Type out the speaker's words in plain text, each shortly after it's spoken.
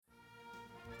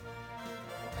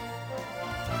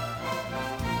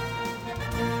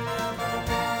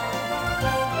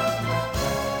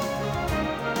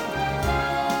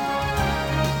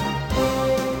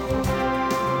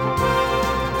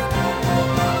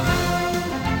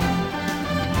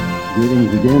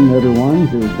Greetings again, everyone,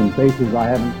 to some faces I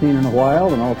haven't seen in a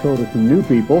while, and also to some new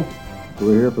people who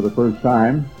are here for the first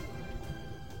time.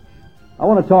 I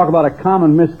want to talk about a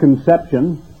common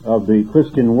misconception of the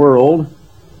Christian world.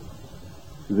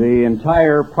 The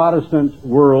entire Protestant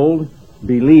world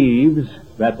believes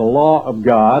that the law of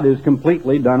God is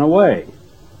completely done away.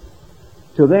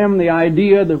 To them, the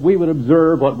idea that we would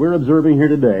observe what we're observing here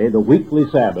today, the weekly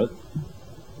Sabbath,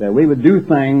 that we would do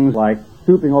things like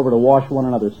stooping over to wash one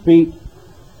another's feet,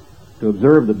 to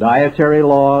observe the dietary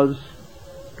laws,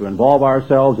 to involve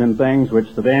ourselves in things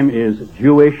which to them is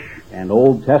Jewish and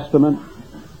Old Testament,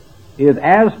 is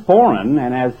as foreign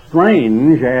and as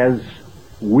strange as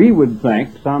we would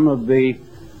think some of the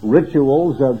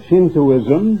rituals of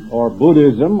Shintoism or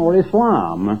Buddhism or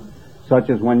Islam,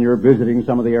 such as when you're visiting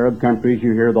some of the Arab countries,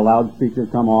 you hear the loudspeaker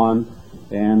come on,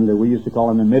 and we used to call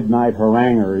him the midnight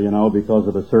haranguer, because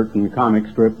of a certain comic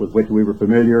strip with which we were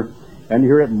familiar. And you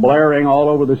hear it blaring all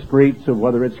over the streets of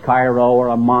whether it's Cairo or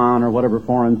Amman or whatever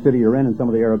foreign city you're in some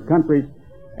of the Arab countries.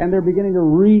 And they're beginning to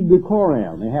read the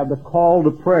Koran. They have the call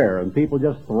to prayer, and people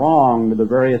just throng to the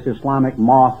various Islamic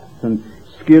mosques and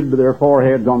skid to their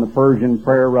foreheads on the Persian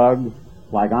prayer rug,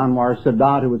 like Anwar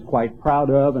Sadat, who was quite proud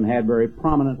of and had very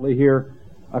prominently here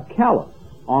a callus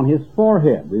on his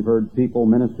forehead. We've heard people,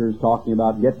 ministers, talking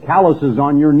about get calluses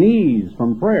on your knees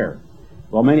from prayer.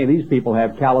 Well, many of these people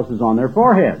have calluses on their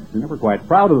foreheads, and we're quite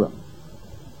proud of them.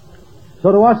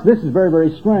 So to us, this is very,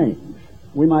 very strange.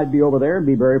 We might be over there and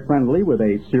be very friendly with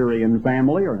a Syrian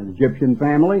family or an Egyptian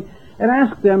family and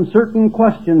ask them certain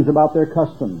questions about their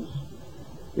customs.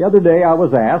 The other day I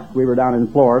was asked, we were down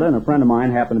in Florida, and a friend of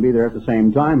mine happened to be there at the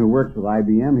same time who works with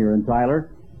IBM here in Tyler,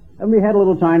 and we had a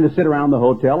little time to sit around the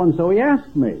hotel, and so he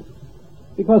asked me,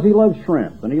 because he loves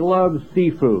shrimp, and he loves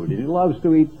seafood, and he loves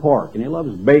to eat pork, and he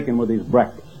loves bacon with his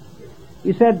breakfast.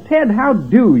 He said, Ted, how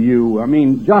do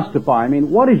you, justify,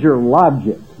 what is your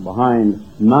logic behind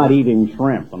not eating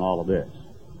shrimp and all of this?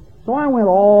 So I went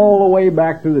all the way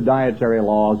back through the dietary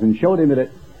laws and showed him that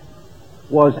it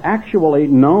was actually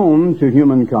known to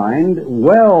humankind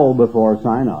well before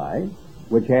Sinai,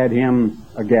 which had him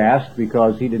aghast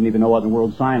because he didn't even know what in the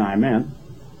world Sinai meant.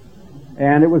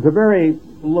 And it was a very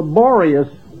laborious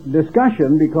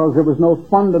discussion because there was no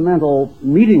fundamental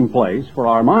meeting place for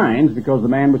our minds because the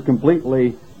man was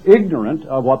completely ignorant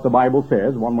of what the Bible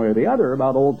says, one way or the other,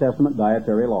 about Old Testament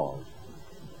dietary laws.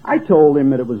 I told him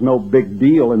that it was no big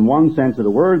deal in one sense of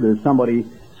the word. There's somebody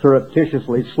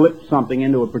surreptitiously slipped something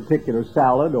into a particular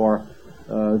salad or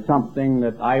something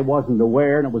that I wasn't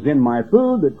aware and it was in my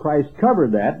food, that Christ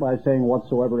covered that by saying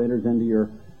whatsoever enters into your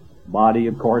body,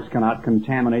 of course, cannot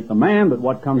contaminate the man, but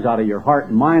what comes out of your heart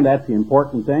and mind, that's the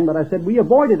important thing. But I said we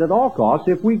avoid it at all costs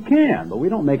if we can, but we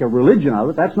don't make a religion out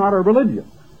of it. That's not our religion.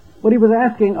 But he was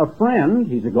asking a friend,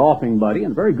 he's a golfing buddy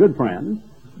and a very good friend,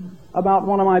 about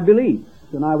one of my beliefs,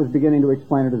 and I was beginning to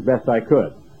explain it as best I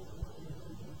could.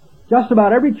 Just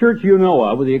about every church you know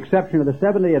of, with the exception of the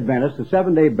Seventh-day Adventist, the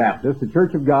Seventh-day Baptist, the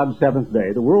Church of God Seventh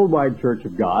Day, the Worldwide Church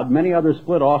of God, many others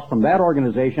split off from that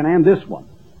organization and this one,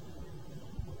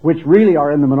 which really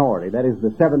are in the minority. That is,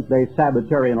 the Seventh-day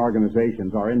Sabbatarian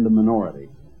organizations are in the minority.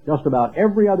 Just about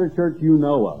every other church you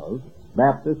know of,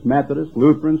 Baptists, Methodists,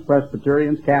 Lutherans,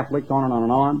 Presbyterians, Catholics, on and on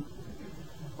and on,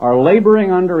 are laboring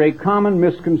under a common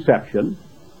misconception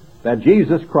that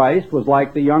Jesus Christ was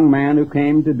like the young man who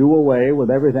came to do away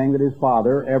with everything that his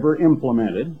father ever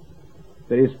implemented,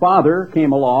 that his father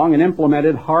came along and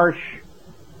implemented harsh,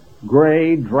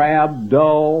 gray, drab,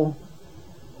 dull,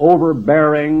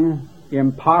 overbearing,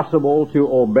 impossible to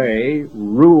obey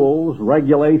rules,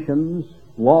 regulations,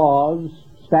 laws,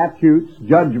 statutes,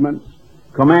 judgments,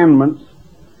 commandments,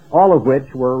 all of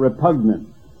which were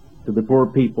repugnant to the poor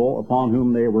people upon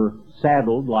whom they were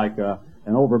saddled like an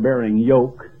overbearing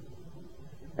yoke.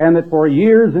 And that for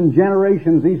years and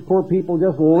generations these poor people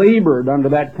just labored under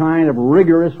that kind of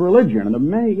rigorous religion. And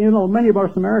many of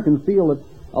us Americans feel that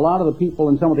a lot of the people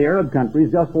in some of the Arab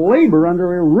countries just labor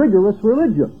under a rigorous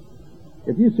religion.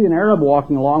 If you see an Arab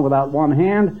walking along without one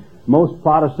hand, most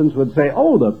Protestants would say,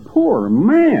 oh, the poor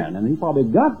man. And he probably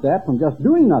got that from just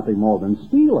doing nothing more than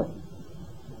stealing.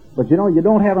 But you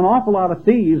don't have an awful lot of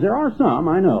thieves. There are some,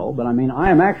 I know, but I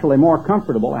am actually more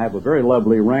comfortable. I have a very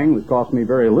lovely ring that cost me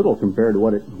very little compared to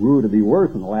what it grew to be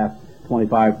worth in the last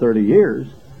 25, 30 years.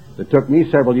 It took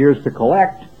me several years to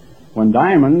collect when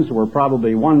diamonds were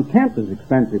probably 1/10 as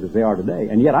expensive as they are today.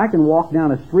 And yet I can walk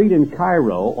down a street in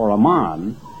Cairo or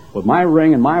Amman with my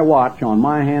ring and my watch on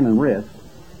my hand and wrist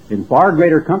in far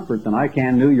greater comfort than I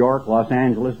can New York, Los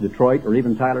Angeles, Detroit, or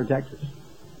even Tyler, Texas.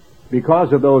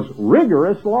 Because of those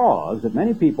rigorous laws that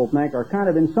many people think are kind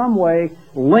of in some way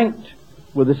linked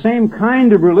with the same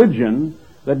kind of religion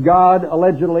that God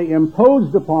allegedly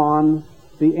imposed upon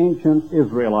the ancient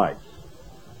Israelites.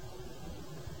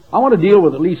 I want to deal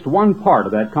with at least one part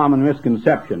of that common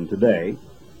misconception today.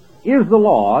 Is the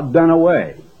law done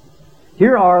away?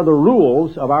 Here are the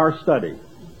rules of our study.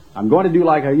 I'm going to do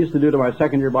like I used to do to my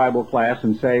second-year Bible class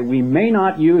and say we may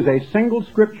not use a single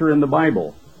scripture in the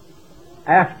Bible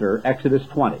after Exodus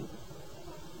 20.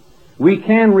 We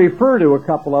can refer to a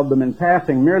couple of them in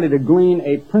passing merely to glean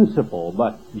a principle,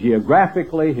 but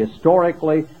geographically,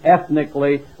 historically,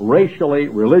 ethnically, racially,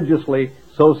 religiously,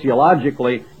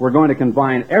 sociologically, we're going to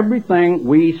confine everything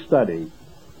we study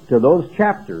to those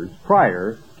chapters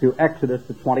prior to Exodus,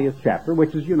 the 20th chapter,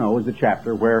 which, as you know, is the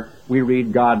chapter where we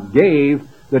read God gave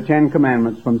the Ten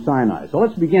Commandments from Sinai. So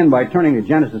let's begin by turning to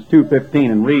Genesis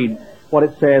 2:15 and read what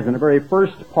it says in the very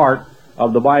first part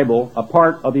of the Bible, a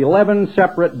part of 11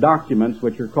 separate documents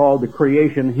which are called the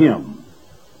creation hymn.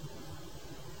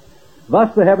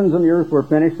 Thus the heavens and the earth were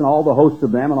finished, and all the hosts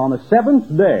of them, and on the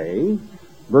seventh day,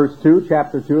 verse 2,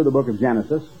 chapter 2 of the book of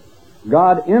Genesis,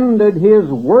 God ended his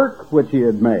work which he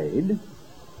had made.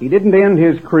 He didn't end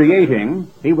his creating.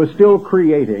 He was still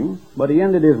creating, but he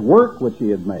ended his work which he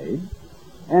had made,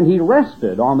 and he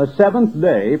rested on the seventh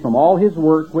day from all his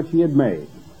work which he had made.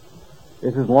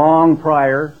 This is long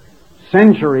prior,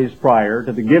 centuries prior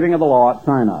to the giving of the law at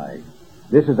Sinai.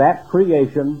 This is at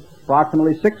creation,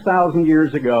 approximately 6,000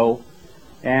 years ago,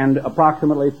 and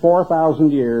approximately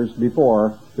 4,000 years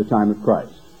before the time of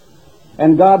Christ.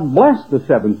 And God blessed the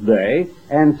seventh day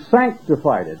and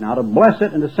sanctified it. Now, to bless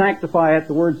it and to sanctify it,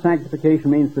 the word sanctification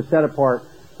means to set apart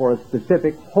for a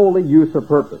specific holy use or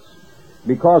purpose,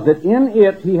 because that in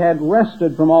it he had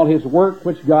rested from all his work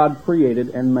which God created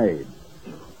and made.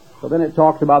 So then it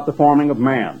talks about the forming of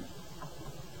man.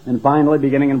 And finally,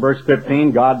 beginning in verse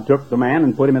 15, God took the man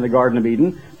and put him in the Garden of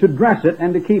Eden to dress it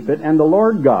and to keep it. And the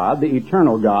Lord God, the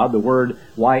eternal God, the word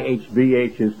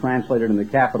YHVH is translated in the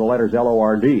capital letters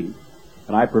Lord, and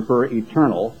I prefer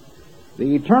eternal.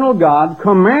 The eternal God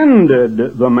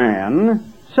commanded the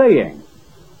man, saying,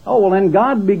 oh, well, then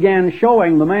God began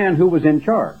showing the man who was in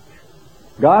charge.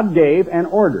 God gave an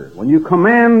order. When you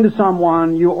command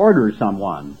someone, you order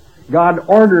someone. God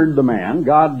ordered the man.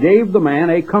 God gave the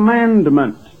man a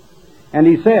commandment. And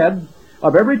he said,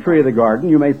 of every tree of the garden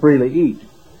you may freely eat,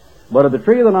 but of the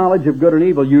tree of the knowledge of good and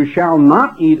evil you shall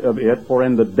not eat of it, for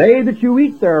in the day that you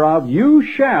eat thereof you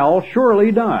shall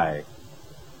surely die.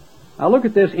 Now look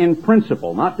at this in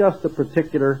principle, not just the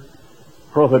particular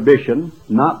prohibition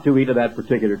not to eat of that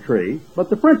particular tree, but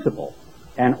the principle,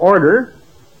 an order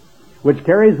which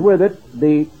carries with it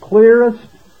the clearest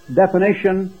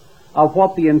definition of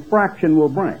what the infraction will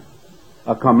bring.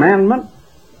 A commandment,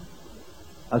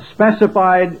 a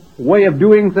specified way of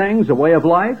doing things, a way of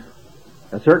life,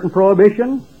 a certain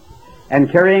prohibition, and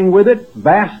carrying with it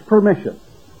vast permission.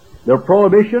 The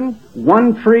prohibition,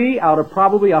 one tree out of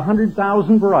probably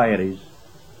 100,000 varieties.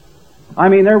 I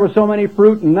mean, there were so many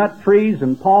fruit and nut trees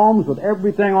and palms with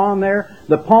everything on there.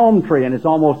 The palm tree in its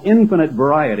almost infinite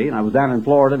variety, and I was down in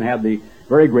Florida and had the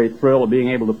very great thrill of being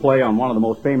able to play on one of the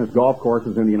most famous golf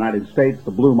courses in the United States,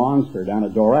 the Blue Monster, down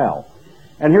at Doral.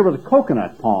 And here were the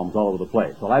coconut palms all over the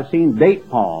place. Well, I've seen date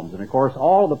palms, and of course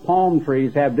all the palm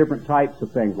trees have different types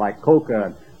of things like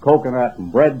coconut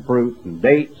and breadfruit and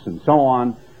dates and so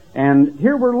on. And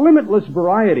here were limitless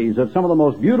varieties of some of the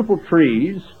most beautiful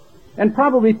trees, and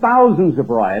probably thousands of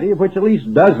variety, of which at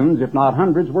least dozens, if not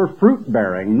hundreds, were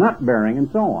fruit-bearing, nut-bearing,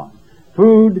 and so on.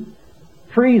 Food,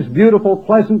 trees beautiful,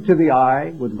 pleasant to the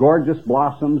eye, with gorgeous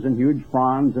blossoms and huge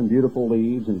fronds and beautiful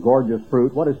leaves and gorgeous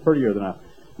fruit. What is prettier than a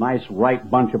nice ripe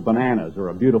bunch of bananas, or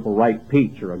a beautiful ripe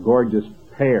peach, or a gorgeous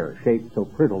pear shaped so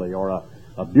prettily, or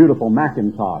a beautiful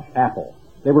Macintosh apple?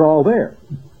 They were all there.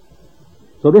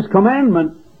 So this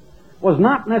commandment was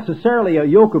not necessarily a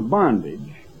yoke of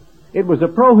bondage. It was a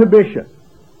prohibition.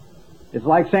 It's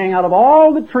like saying out of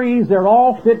all the trees, they're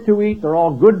all fit to eat, they're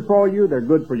all good for you, they're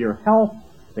good for your health,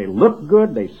 they look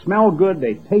good, they smell good,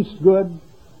 they taste good,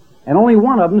 and only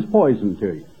one of them's poison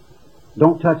to you.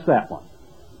 Don't touch that one.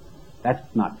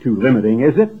 That's not too limiting,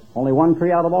 is it? Only one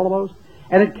tree out of all of those?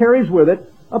 And it carries with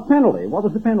it a penalty. What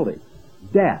was the penalty?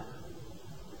 Death.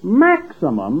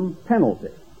 Maximum penalty.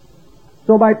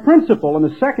 So by principle, in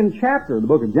the second chapter of the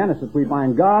book of Genesis, we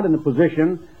find God in the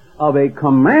position of a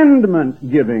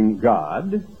commandment-giving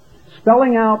God,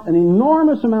 spelling out an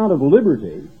enormous amount of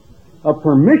liberty, of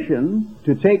permission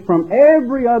to take from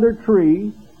every other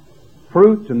tree,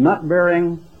 fruit and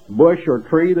nut-bearing bush or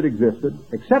tree that existed,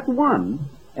 except one,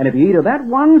 and if you eat of that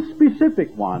one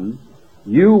specific one,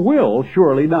 you will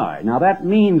surely die. Now that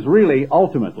means really,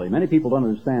 ultimately, many people don't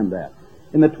understand that.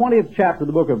 In the 20th chapter of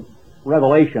the book of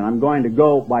revelation, I'm going to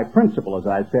go by principle, as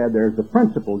I said. There's the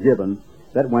principle given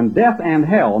that when death and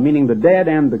hell, meaning the dead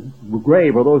and the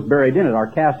grave or those buried in it,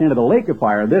 are cast into the lake of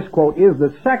fire, this, quote, is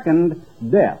the second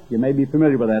death. You may be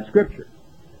familiar with that scripture.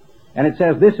 And it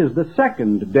says this is the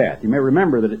second death. You may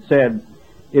remember that it said,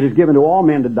 it is given to all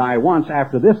men to die once,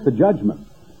 after this the judgment.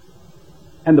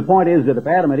 And the point is that if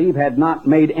Adam and Eve had not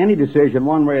made any decision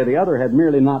one way or the other, had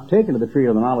merely not taken of the tree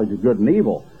of the knowledge of good and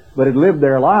evil, but had lived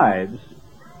their lives,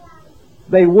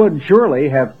 they would surely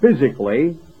have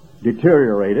physically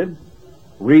deteriorated,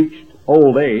 reached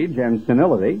old age and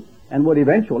senility, and would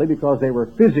eventually, because they were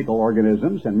physical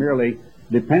organisms and merely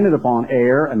depended upon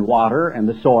air and water and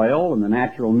the soil and the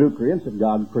natural nutrients that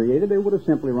God created, they would have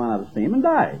simply run out of steam and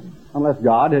died, unless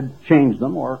God had changed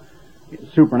them or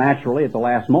supernaturally at the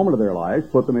last moment of their lives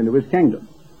put them into His kingdom.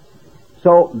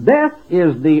 So death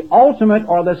is the ultimate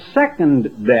or the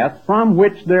second death from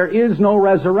which there is no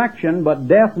resurrection, but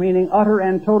death meaning utter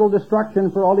and total destruction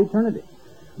for all eternity.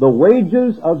 The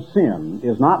wages of sin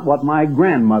is not what my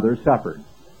grandmother suffered.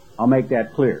 I'll make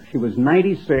that clear. She was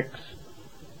 96.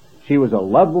 She was a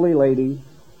lovely lady.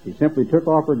 She simply took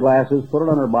off her glasses, put it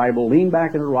on her Bible, leaned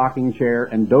back in her rocking chair,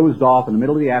 and dozed off in the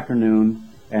middle of the afternoon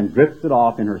and drifted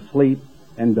off in her sleep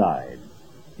and died.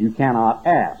 You cannot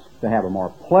ask to have a more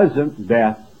pleasant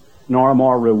death nor a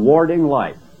more rewarding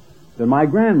life than my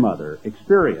grandmother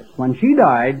experienced. When she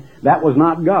died, that was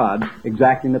not God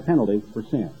exacting the penalty for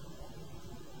sin.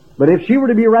 But if she were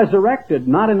to be resurrected,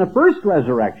 not in the first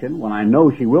resurrection, when I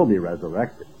know she will be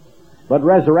resurrected, but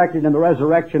resurrected in the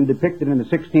resurrection depicted in the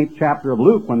 16th chapter of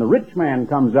Luke, when the rich man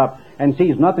comes up and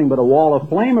sees nothing but a wall of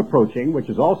flame approaching, which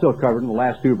is also covered in the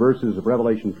last two verses of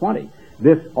Revelation 20,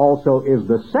 this also is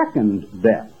the second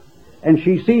death. And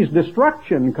she sees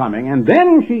destruction coming, and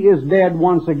then she is dead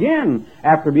once again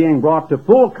after being brought to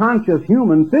full conscious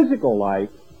human physical life.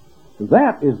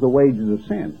 That is the wages of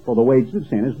sin. For the wages of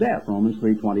sin is death, Romans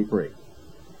 3:23.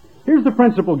 Here's the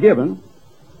principle given,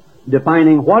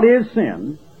 defining what is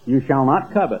sin. You shall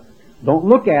not covet. Don't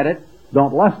look at it.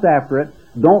 Don't lust after it.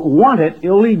 Don't want it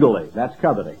illegally. That's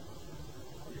coveting.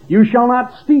 You shall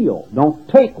not steal. Don't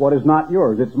take what is not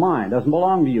yours. It's mine. Doesn't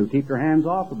belong to you. Keep your hands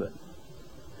off of it.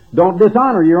 Don't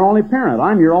dishonor your only parent.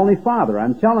 I'm your only father.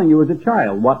 I'm telling you as a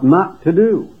child what not to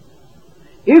do.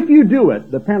 If you do it,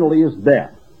 the penalty is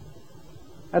death.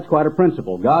 That's quite a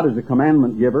principle. God is the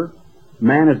commandment giver.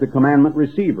 Man is the commandment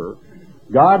receiver.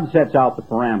 God sets out the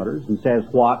parameters and says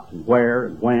what and where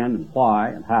and when and why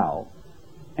and how.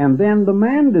 And then the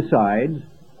man decides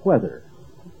whether.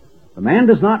 The man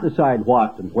does not decide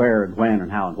what and where and when and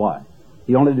how and why.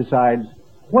 He only decides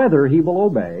whether he will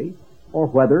obey or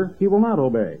whether he will not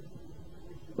obey.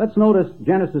 Let's notice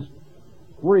Genesis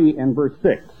 3 and verse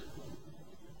 6.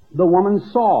 The woman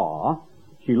saw,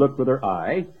 she looked with her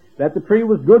eye, that the tree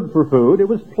was good for food. It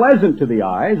was pleasant to the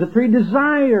eyes. The tree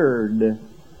desired.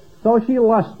 So she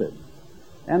lusted.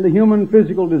 And the human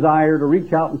physical desire to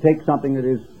reach out and take something that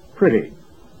is pretty.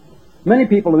 Many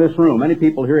people in this room, many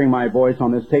people hearing my voice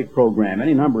on this tape program,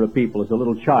 any number of people as a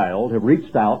little child have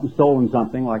reached out and stolen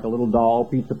something like a little doll,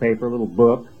 piece of paper, a little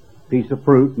book, piece of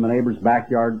fruit from the neighbor's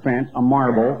backyard fence, a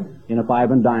marble in a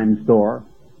 5 and dime store,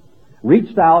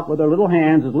 reached out with their little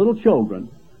hands as little children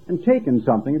and taken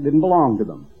something that didn't belong to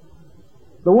them.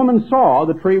 The woman saw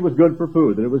the tree was good for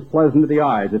food, that it was pleasant to the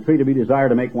eyes, a tree to be desired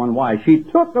to make one wise. She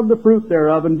took of the fruit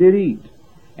thereof and did eat,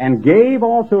 and gave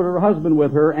also to her husband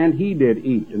with her, and he did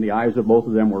eat. And the eyes of both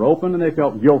of them were open, and they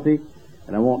felt guilty.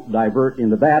 And I won't divert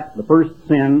into that. The first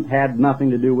sin had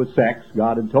nothing to do with sex.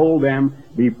 God had told them,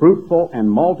 be fruitful and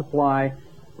multiply,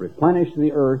 replenish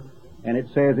the earth. And it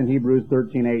says in Hebrews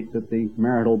 13:8 that the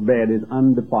marital bed is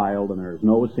undefiled and there is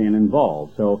no sin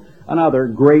involved. So another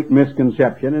great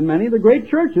misconception in many of the great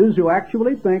churches who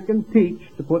actually think and teach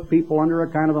to put people under a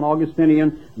kind of an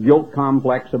Augustinian guilt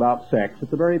complex about sex.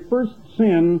 That the very first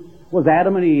sin was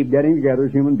Adam and Eve getting together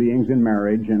as human beings in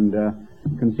marriage and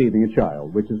conceiving a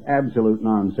child, which is absolute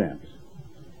nonsense.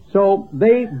 So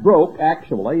they broke,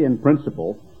 actually, in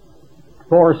principle,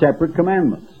 4 separate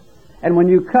commandments. And when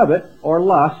you covet or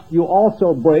lust, you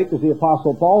also break, as the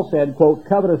Apostle Paul said, quote,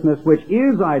 covetousness, which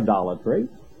is idolatry.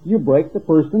 You break the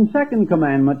first and second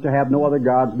commandment to have no other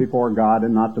gods before God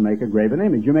and not to make a graven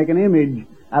image. You make an image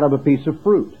out of a piece of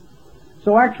fruit.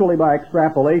 So actually, by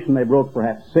extrapolation, they broke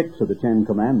perhaps 6 of the 10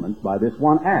 commandments by this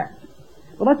one act.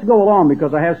 But let's go along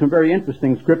because I have some very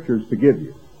interesting scriptures to give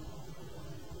you.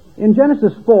 In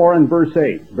Genesis 4 and verse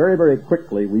 8, very, very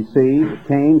quickly we see that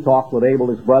Cain talked with Abel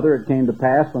his brother. It came to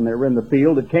pass when they were in the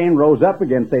field that Cain rose up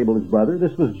against Abel his brother.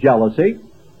 This was jealousy.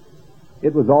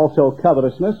 It was also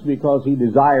covetousness because he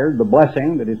desired the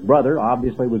blessing that his brother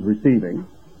obviously was receiving.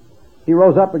 he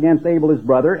rose up against Abel his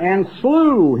brother and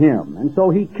slew him, and so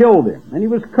he killed him. And he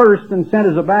was cursed and sent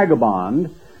as a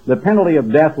vagabond. The penalty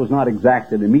of death was not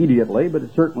exacted immediately, but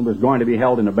it certainly was going to be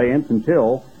held in abeyance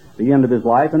until the end of his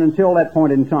life, and until that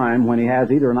point in time when he has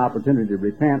either an opportunity to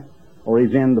repent or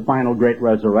he's in the final great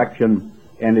resurrection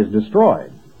and is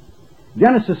destroyed.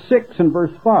 Genesis 6 and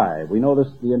verse 5, we notice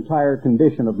the entire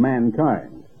condition of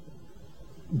mankind.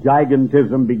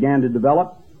 Gigantism began to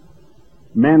develop.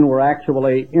 Men were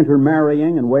actually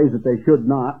intermarrying in ways that they should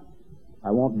not.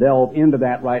 I won't delve into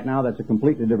that right now. That's a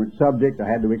completely different subject. I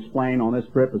had to explain on this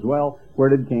trip as well, where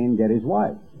did Cain get his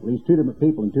wife? At least two different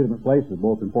people in two different places,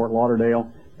 both in Fort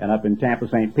Lauderdale and up in Tampa,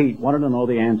 St. Pete, wanted to know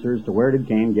the answers to where did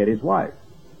Cain get his wife.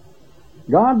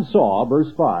 God saw,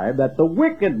 verse 5, that the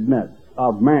wickedness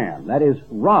of man, that is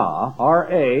Ra,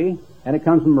 R-A, and it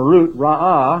comes from the root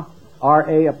Ra'ah,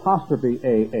 R-A apostrophe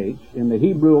A-H, in the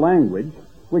Hebrew language,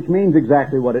 which means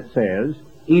exactly what it says,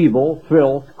 evil,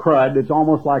 filth, crud. It's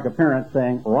almost like a parent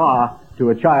saying Ra to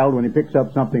a child when he picks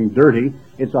up something dirty.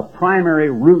 It's a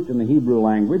primary root in the Hebrew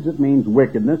language that means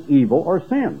wickedness, evil, or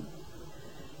sin.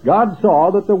 God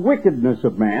saw that the wickedness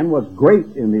of man was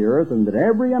great in the earth, and that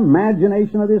every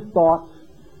imagination of his thoughts,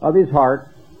 of his heart,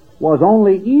 was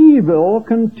only evil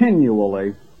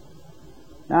continually.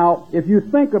 Now, if you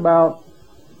think about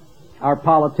our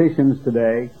politicians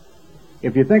today,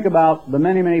 if you think about the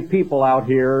many, many people out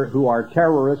here who are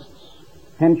terrorists,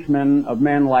 henchmen of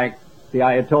men like the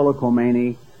Ayatollah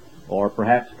Khomeini, or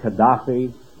perhaps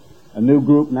Gaddafi, a new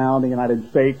group now in the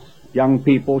United States, young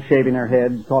people shaving their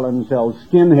heads, calling themselves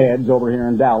skinheads over here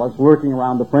in Dallas, lurking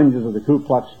around the fringes of the Ku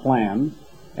Klux Klan,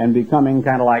 and becoming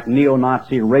kind of like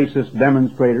neo-Nazi racist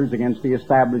demonstrators against the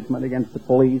establishment, against the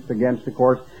police, against, of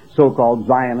course, so-called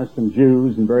Zionists and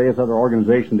Jews and various other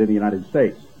organizations in the United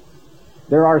States.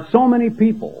 There are so many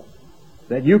people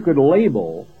that you could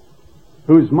label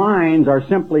whose minds are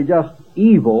simply just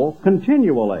evil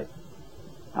continually.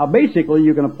 Now, basically,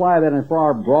 you can apply that in a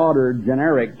far broader,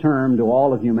 generic term to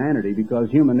all of humanity, because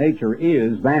human nature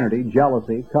is vanity,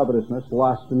 jealousy, covetousness,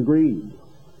 lust, and greed.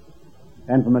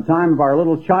 And from the time of our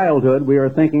little childhood, we are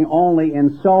thinking only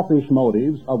in selfish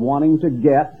motives of wanting to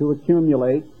get, to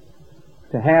accumulate,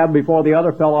 to have before the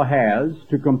other fellow has,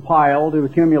 to compile, to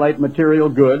accumulate material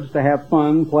goods, to have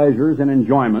fun, pleasures, and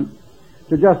enjoyment,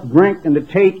 to just drink and to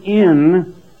take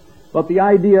in. But the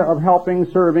idea of helping,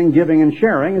 serving, giving, and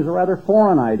sharing is a rather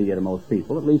foreign idea to most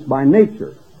people, at least by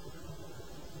nature.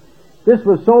 This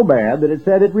was so bad that it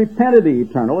said it repented the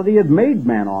eternal, that he had made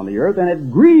man on the earth, and it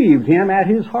grieved him at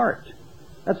his heart.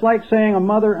 That's like saying a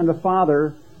mother and a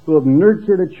father who have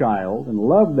nurtured a child and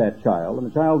loved that child, and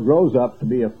the child grows up to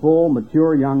be a full,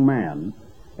 mature young man,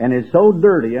 and is so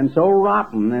dirty and so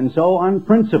rotten and so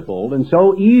unprincipled and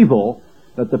so evil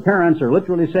that the parents are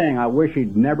literally saying, I wish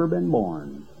he'd never been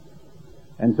born.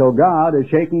 And so God is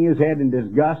shaking his head in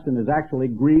disgust and is actually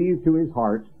grieved to his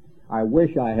heart. I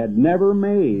wish I had never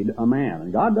made a man.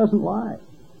 And God doesn't lie.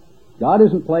 God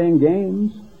isn't playing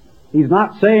games. He's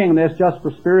not saying this just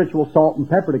for spiritual salt and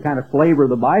pepper to kind of flavor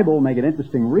the Bible, make it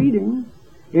interesting reading.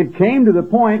 It came to the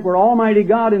point where Almighty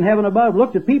God in heaven above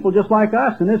looked at people just like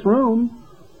us in this room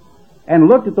and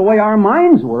looked at the way our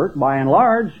minds work, by and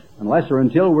large, unless or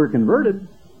until we're converted,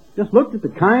 just looked at the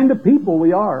kind of people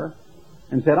we are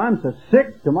and said, I'm so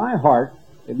sick to my heart,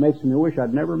 it makes me wish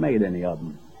I'd never made any of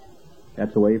them.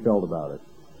 That's the way he felt about it.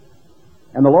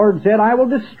 And the Lord said, I will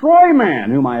destroy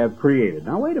man whom I have created.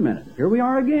 Now wait a minute. Here we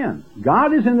are again.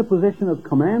 God is in the position of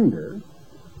commander.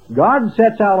 God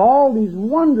sets out all these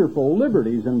wonderful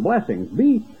liberties and blessings.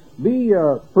 Be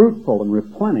fruitful and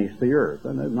replenish the earth.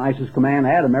 And the nicest command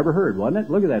Adam ever heard, wasn't it?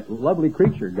 Look at that lovely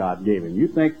creature God gave him. You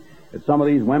think that some of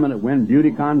these women that win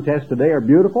beauty contests today are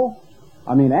beautiful?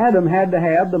 I mean, Adam had to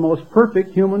have the most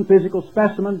perfect human physical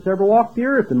specimen that's ever walked the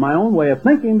earth, in my own way of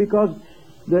thinking, because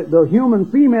the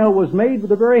human female was made with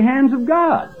the very hands of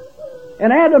God.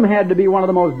 And Adam had to be one of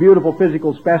the most beautiful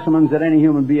physical specimens that any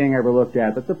human being ever looked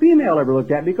at, that the female ever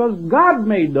looked at, because God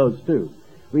made those two.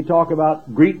 We talk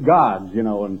about Greek gods,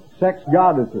 and sex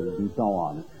goddesses and so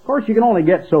on. Of course, you can only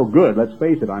get so good, let's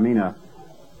face it. I mean,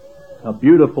 a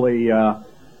beautifully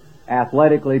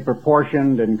athletically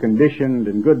proportioned and conditioned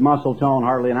and good muscle tone,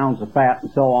 hardly an ounce of fat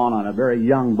and so on a very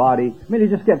young body. I mean, it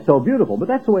just gets so beautiful. But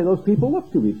that's the way those people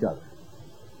look to each other.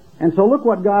 And so look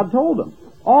what God told them.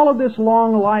 All of this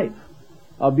long life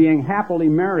of being happily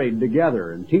married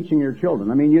together and teaching your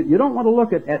children. I mean, you don't want to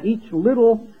look at each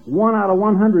little 1 out of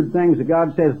 100 things that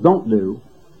God says don't do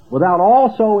without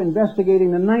also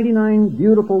investigating the 99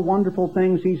 beautiful, wonderful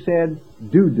things he said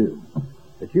do,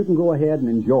 that you can go ahead and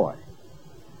enjoy.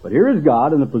 But here is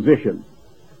God in a position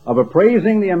of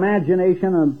appraising the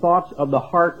imagination and thoughts of the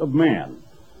heart of man,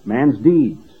 man's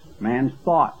deeds, man's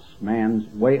thoughts, man's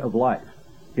way of life,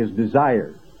 his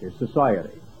desires, his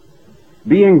society.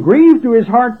 Being grieved to his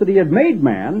heart that he had made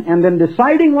man, and then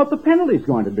deciding what the penalty is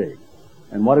going to be.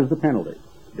 And what is the penalty?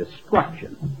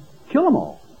 Destruction. Kill them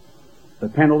all. The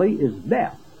penalty is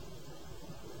death.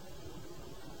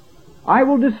 I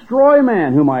will destroy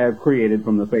man whom I have created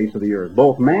from the face of the earth,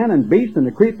 both man and beast and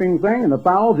the creeping thing and the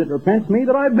fowls. It repents me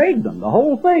that I made them. The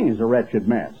whole thing is a wretched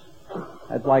mess.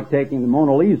 That's like taking the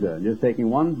Mona Lisa and just taking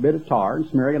one bit of tar and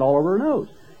smearing it all over her nose.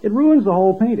 It ruins the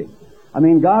whole painting. I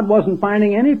mean, God wasn't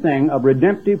finding anything of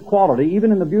redemptive quality,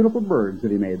 even in the beautiful birds that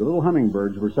he made. The little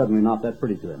hummingbirds were suddenly not that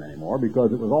pretty to him anymore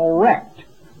because it was all wrecked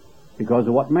because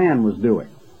of what man was doing.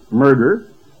 Murder,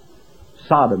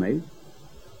 sodomy,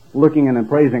 looking and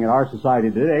appraising at our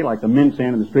society today, like the mints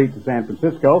in the streets of San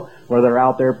Francisco, where they're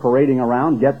out there parading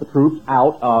around, get the troops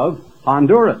out of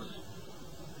Honduras.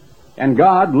 And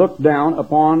God looked down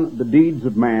upon the deeds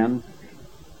of man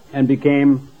and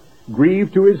became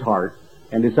grieved to his heart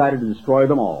and decided to destroy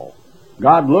them all.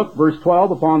 God looked, verse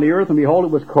 12, upon the earth, and behold,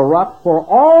 it was corrupt, for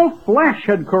all flesh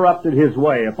had corrupted his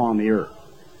way upon the earth.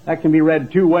 That can be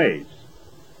read two ways.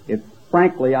 It,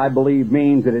 frankly, I believe,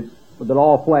 means that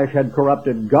all flesh had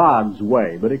corrupted God's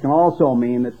way, but it can also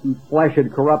mean that flesh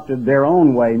had corrupted their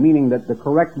own way, meaning that the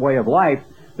correct way of life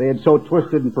they had so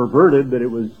twisted and perverted that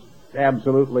it was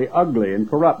absolutely ugly and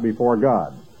corrupt before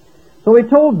God. So he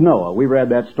told Noah, we read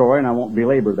that story, and I won't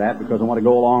belabor that because I want to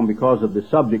go along because of the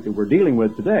subject that we're dealing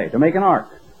with today, to make an ark.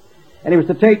 And he was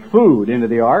to take food into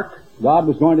the ark. God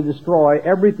was going to destroy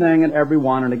everything and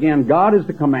everyone, and again, God is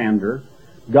the commander.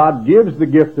 God gives the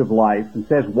gift of life and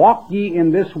says, walk ye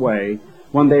in this way.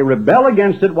 When they rebel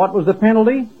against it, what was the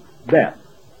penalty? Death.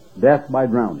 Death by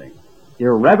drowning.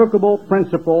 Irrevocable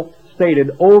principle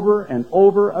stated over and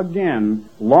over again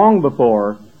long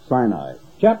before Sinai.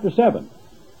 Chapter 7.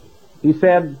 He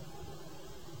said,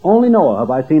 only Noah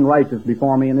have I seen righteous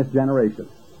before me in this generation.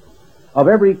 Of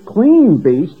every clean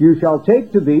beast you shall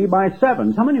take to thee by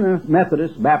sevens. How many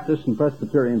Methodists, Baptists, and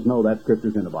Presbyterians know that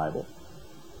scripture's in the Bible?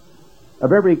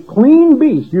 Of every clean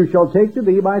beast you shall take to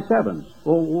thee by sevens.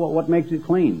 Well, what makes it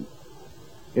clean?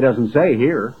 It doesn't say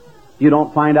here. You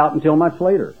don't find out until much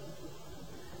later.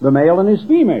 The male and his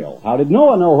female. How did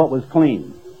Noah know what was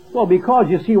clean? Well,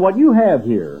 because you see what you have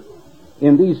here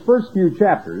in these first few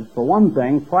chapters, for one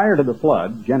thing, prior to the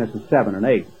flood, Genesis 7 and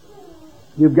 8,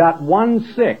 you've got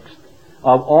 1/6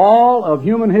 of all of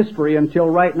human history until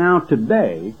right now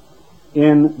today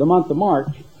in the month of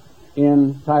March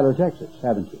in Tyler, Texas,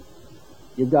 haven't you?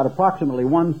 You've got approximately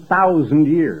 1,000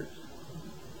 years.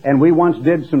 And we once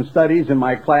did some studies in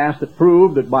my class that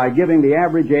proved that by giving the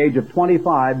average age of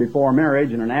 25 before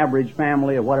marriage and an average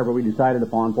family of whatever we decided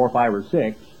upon, 4, 5, or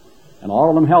 6, and all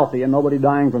of them healthy and nobody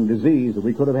dying from disease, that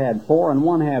we could have had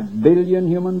 4.5 billion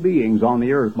human beings on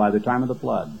the earth by the time of the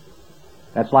flood.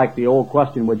 That's like the old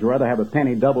question, would you rather have a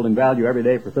penny doubled in value every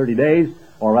day for 30 days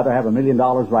or rather have $1 million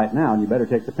right now? And you better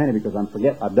take the penny because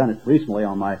I've done it recently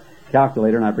on my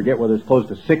calculator and I forget whether it's close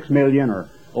to 6 million or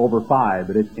over 5,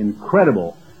 but it's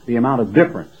incredible the amount of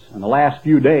difference. In the last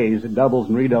few days it doubles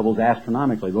and redoubles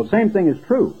astronomically. Well, the same thing is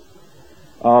true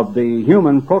of the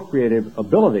human procreative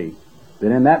ability,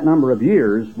 that in that number of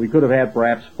years we could have had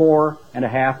perhaps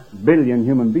 4.5 billion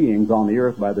human beings on the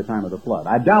earth by the time of the flood.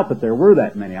 I doubt that there were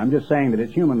that many. I'm just saying that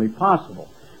it's humanly possible.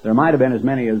 There might have been as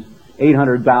many as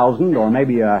 800,000 or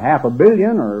maybe 500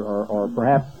 million or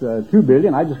perhaps 2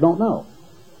 billion. I just don't know.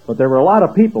 But there were a lot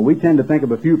of people. We tend to think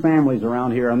of a few families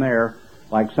around here and there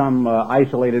like some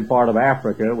isolated part of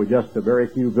Africa with just a very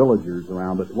few villagers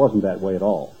around, but it wasn't that way at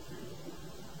all.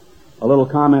 A little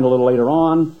comment a little later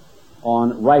on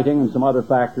writing and some other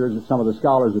factors that some of the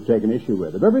scholars have taken issue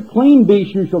with. Of every clean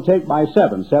beast you shall take by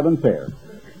 7 pair,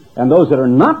 and those that are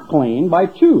not clean by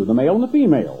 2, the male and the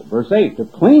female. Verse 8,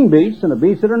 of clean beasts and of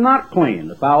beasts that are not clean,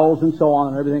 the fowls and so on,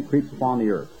 and everything creeps upon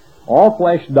the earth. All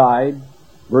flesh died,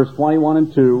 verse 21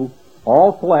 and 2,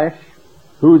 all flesh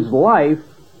whose life,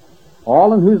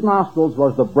 all in whose nostrils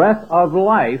was the breath of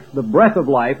life. The breath of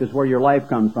life is where your life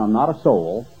comes from, not a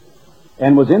soul,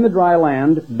 and was in the dry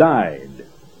land, died.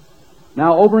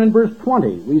 Now, over in verse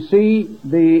 20, we see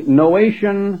the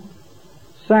Noachian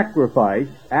sacrifice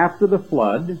after the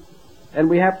flood, and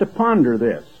we have to ponder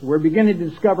this. We're beginning to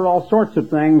discover all sorts of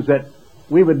things that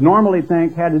we would normally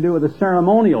think had to do with a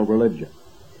ceremonial religion,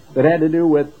 that had to do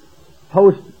with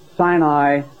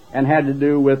post-Sinai and had to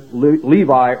do with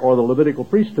Levi or the Levitical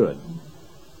priesthood.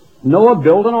 Noah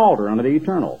built an altar unto the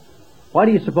Eternal. Why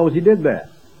do you suppose he did that?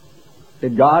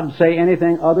 Did God say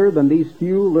anything other than these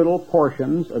few little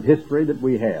portions of history that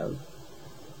we have?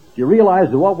 Do you realize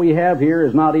that what we have here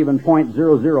is not even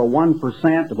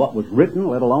 0.001% of what was written,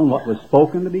 let alone what was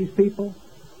spoken to these people?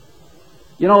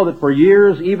 You know that for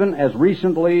years, even as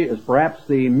recently as perhaps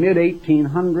the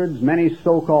mid-1800s, many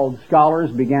so-called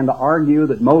scholars began to argue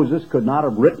that Moses could not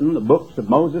have written the books of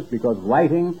Moses because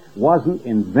writing wasn't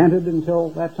invented until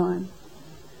that time.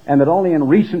 And that only in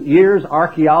recent years,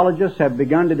 archaeologists have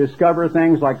begun to discover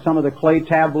things like some of the clay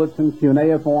tablets in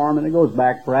cuneiform, and it goes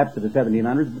back perhaps to the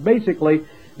 1700s. But basically,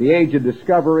 the age of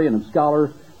discovery and of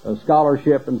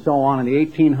scholarship and so on in the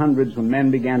 1800s, when men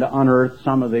began to unearth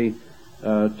some of the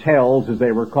tells, as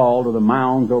they were called, or the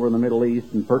mounds over in the Middle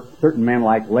East, and certain men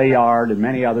like Layard and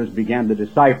many others began to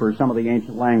decipher some of the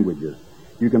ancient languages.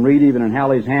 You can read even in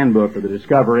Halley's Handbook of the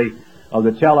discovery of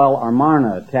the Tel el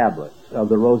Amarna tablets, of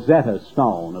the Rosetta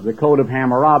Stone, of the Code of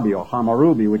Hammurabi, or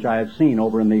Hammurabi, which I have seen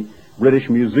over in the British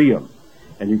Museum.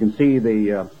 And you can see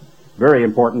the very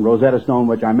important Rosetta Stone,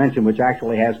 which I mentioned, which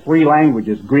actually has 3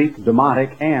 languages, Greek,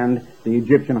 Demotic, and the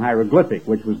Egyptian hieroglyphic,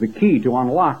 which was the key to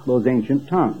unlock those ancient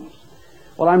tongues.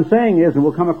 What I'm saying is, and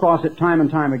we'll come across it time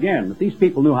and time again, that these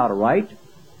people knew how to write,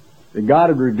 that God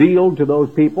had revealed to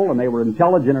those people, and they were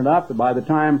intelligent enough that by the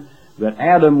time that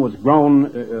Adam was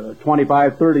grown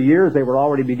 25, 30 years, they were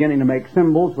already beginning to make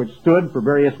symbols which stood for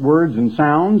various words and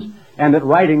sounds, and that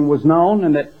writing was known,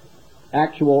 and that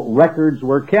actual records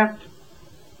were kept.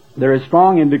 There is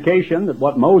strong indication that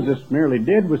what Moses merely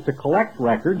did was to collect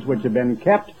records which had been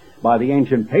kept by the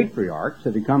ancient patriarchs,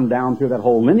 that had come down through that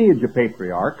whole lineage of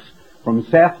patriarchs, from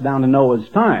Seth down to Noah's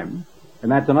time.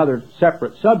 And that's another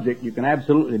separate subject. You can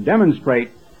absolutely demonstrate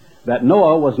that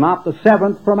Noah was not the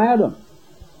 7th from Adam.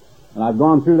 And I've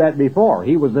gone through that before.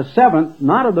 He was the 7th,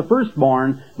 not of the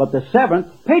firstborn, but the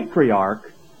 7th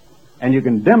patriarch. And you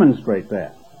can demonstrate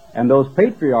that. And those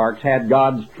patriarchs had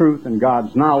God's truth and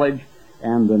God's knowledge,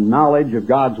 and the knowledge of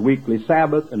God's weekly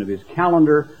Sabbath and of His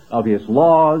calendar, of His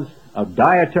laws, of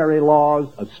dietary laws,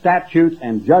 of statutes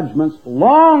and judgments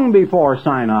long before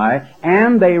Sinai,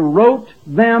 and they wrote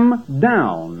them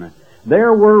down.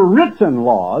 There were written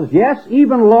laws, yes,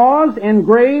 even laws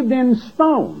engraved in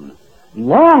stone,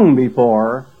 long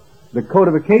before the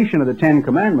codification of the 10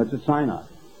 Commandments at Sinai.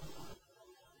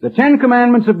 The 10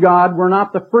 Commandments of God were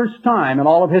not the first time in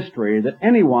all of history that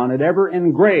anyone had ever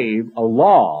engraved a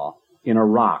law in a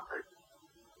rock.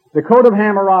 The Code of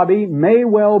Hammurabi may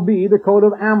well be the Code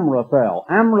of Amraphel.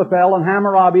 Amraphel and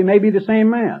Hammurabi may be the same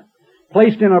man,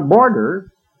 placed in a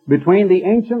border between the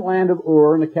ancient land of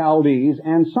Ur and the Chaldees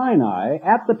and Sinai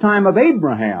at the time of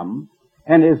Abraham,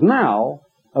 and is now,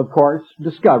 of course,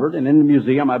 discovered, and in the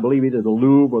museum, I believe either the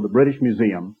Louvre or the British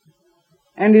Museum,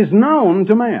 and is known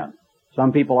to man.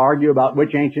 Some people argue about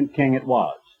which ancient king it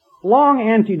was. Long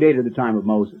antedated the time of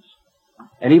Moses.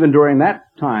 And even during that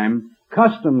time,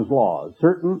 customs laws,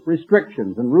 certain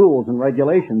restrictions and rules and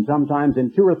regulations, sometimes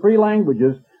in 2 or 3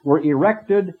 languages, were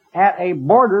erected at a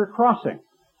border crossing,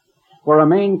 where a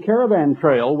main caravan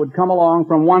trail would come along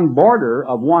from one border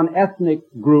of one ethnic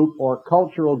group or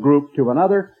cultural group to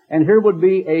another, and here would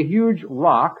be a huge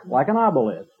rock like an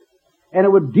obelisk. And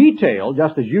it would detail,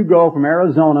 just as you go from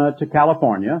Arizona to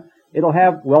California, it'll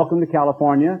have welcome to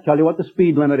California, tell you what the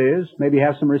speed limit is, maybe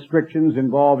have some restrictions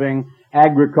involving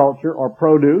agriculture or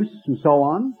produce and so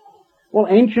on. Well,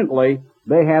 anciently,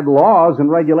 they had laws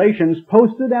and regulations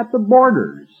posted at the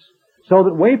borders so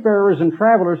that wayfarers and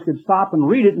travelers could stop and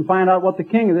read it and find out what the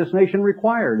king of this nation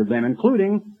required of them,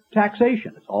 including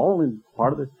taxation. It's all in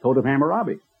part of the Code of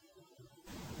Hammurabi.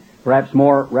 Perhaps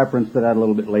more reference to that a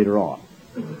little bit later on.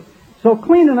 So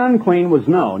clean and unclean was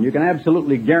known. You can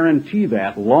absolutely guarantee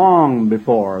that long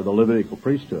before the Levitical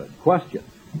priesthood. Question: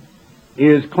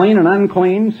 is clean and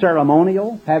unclean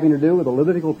ceremonial, having to do with the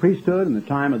Levitical priesthood in the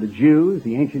time of the Jews,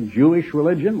 the ancient Jewish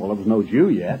religion? Well, there was no Jew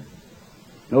yet.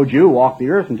 No Jew walked the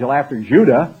earth until after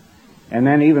Judah, and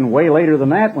then even way later than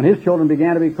that, when his children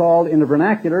began to be called in the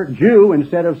vernacular Jew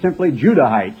instead of simply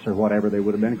Judahites or whatever they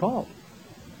would have been called.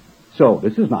 So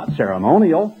this is not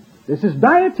ceremonial. This is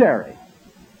dietary.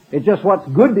 It's just what's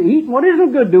good to eat and what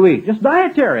isn't good to eat. Just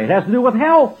dietary. It has to do with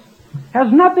health. It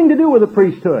has nothing to do with the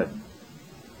priesthood.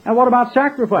 And what about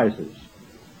sacrifices?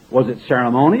 Was it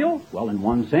ceremonial? Well, in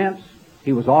one sense,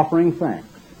 he was offering thanks.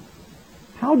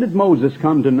 How did Moses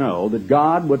come to know that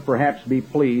God would perhaps be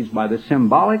pleased by the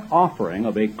symbolic offering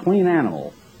of a clean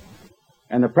animal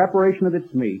and the preparation of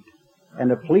its meat and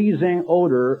the pleasing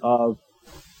odor of,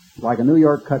 like a New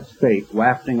York cut steak,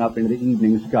 wafting up into the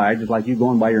evening sky, just like you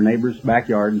going by your neighbor's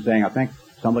backyard and saying, I think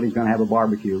somebody's going to have a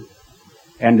barbecue,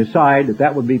 and decide that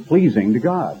that would be pleasing to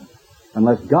God,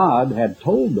 unless God had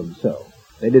told them so.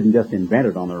 They didn't just invent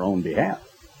it on their own behalf.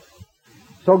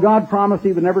 So God promised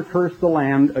he would never curse the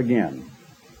land again.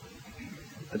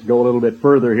 Let's go a little bit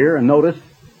further here and notice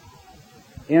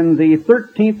in the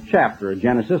 13th chapter of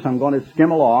Genesis, I'm going to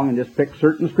skim along and just pick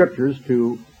certain scriptures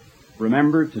to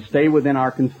remember to stay within our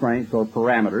constraints or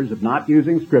parameters of not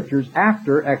using scriptures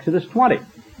after Exodus 20.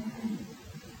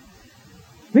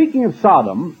 Speaking of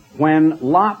Sodom, when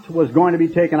Lot was going to be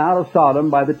taken out of Sodom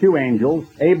by the two angels,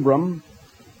 Abram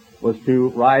was to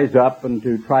rise up and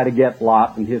to try to get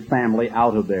Lot and his family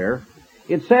out of there.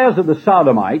 It says of the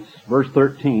Sodomites, verse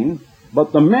 13,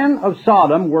 "But the men of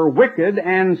Sodom were wicked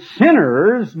and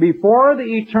sinners before the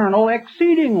Eternal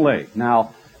exceedingly."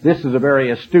 Now, this is a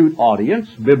very astute audience,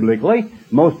 biblically.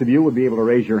 Most of you would be able to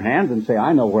raise your hand and say,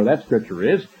 I know where that scripture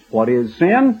is. What is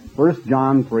sin? 1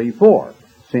 John 3:4.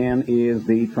 Sin is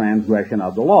the transgression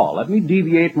of the law. Let me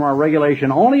deviate from our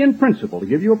regulation only in principle, to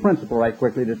give you a principle right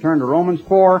quickly, to turn to Romans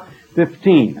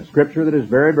 4:15, a scripture that is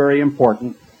very, very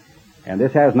important. And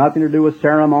this has nothing to do with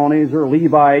ceremonies or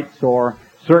Levites or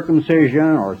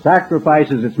circumcision or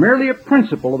sacrifices. It's merely a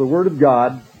principle of the Word of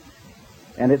God.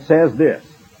 And it says this,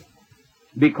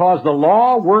 "Because the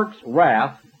law works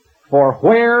wrath, for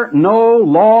where no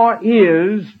law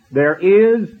is, there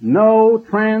is no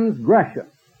transgression."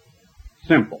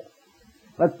 Simple.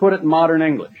 Let's put it in modern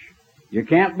English. You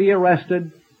can't be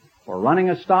arrested for running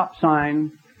a stop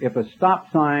sign if a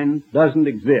stop sign doesn't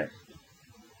exist.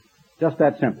 Just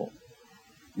that simple.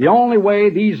 The only way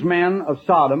these men of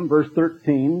Sodom, verse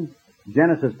 13,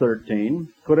 Genesis 13,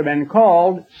 could have been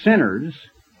called sinners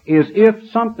is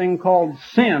if something called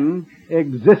sin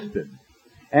existed.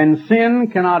 And sin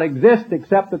cannot exist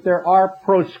except that there are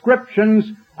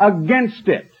proscriptions against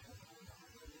it.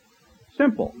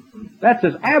 Simple. That's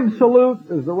as absolute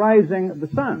as the rising of the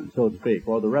sun, so to speak,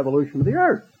 or the revolution of the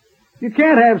earth. You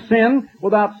can't have sin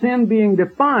without sin being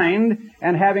defined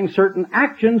and having certain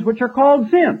actions which are called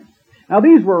sin. Now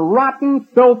these were rotten,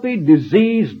 filthy,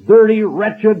 diseased, dirty,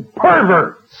 wretched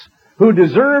perverts who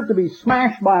deserved to be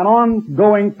smashed by an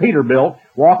ongoing Peterbilt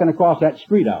walking across that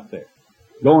street out there.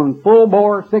 Going full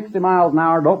bore, 60 miles an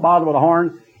hour, don't bother with a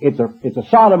horn. It's a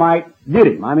sodomite, get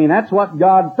him. I mean, that's what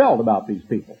God felt about these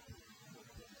people.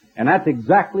 And that's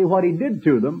exactly what He did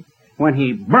to them when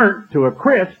He burnt to a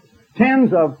crisp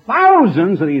tens of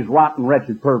thousands of these rotten,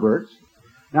 wretched perverts.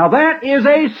 Now that is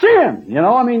a sin,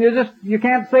 I mean, you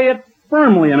can't say it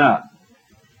firmly enough.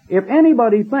 If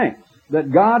anybody thinks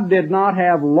that God did not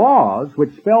have laws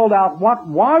which spelled out what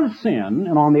was sin,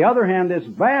 and on the other hand, this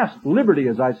vast liberty,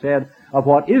 as I said, of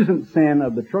what isn't sin,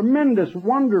 of the tremendous,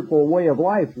 wonderful way of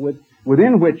life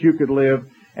within which you could live,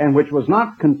 and which was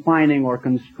not confining or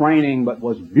constraining, but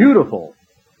was beautiful,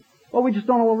 well, we just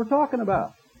don't know what we're talking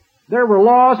about. There were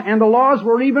laws, and the laws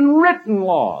were even written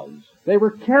laws. They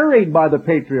were carried by the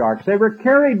patriarchs. They were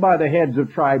carried by the heads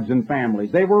of tribes and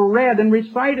families. They were read and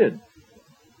recited.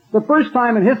 The first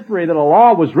time in history that a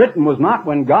law was written was not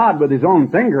when God, with His own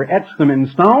finger, etched them in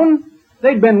stone.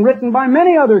 They'd been written by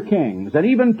many other kings, and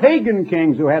even pagan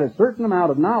kings who had a certain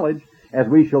amount of knowledge, as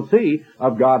we shall see,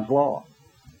 of God's law.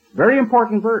 Very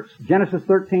important verse, Genesis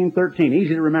 13:13,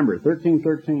 easy to remember,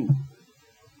 13:13.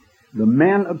 The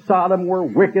men of Sodom were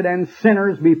wicked and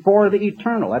sinners before the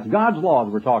Eternal. That's God's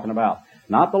laws we're talking about.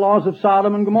 Not the laws of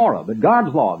Sodom and Gomorrah, but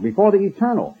God's laws before the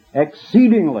Eternal,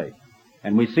 exceedingly.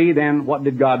 And we see then, what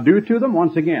did God do to them?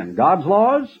 Once again, God's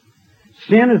laws,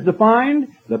 sin is defined,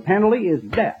 the penalty is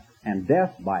death, and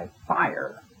death by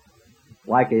fire.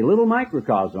 Like a little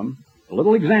microcosm, a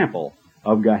little example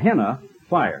of Gehenna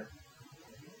fire.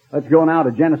 Let's go now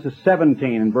to Genesis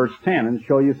 17 and verse 10 and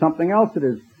show you something else that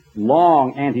is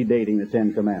long antedating the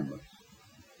Ten Commandments.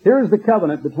 Here is the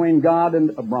covenant between God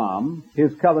and Abram.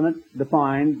 His covenant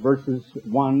defined, verses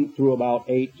 1 through about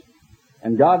 8.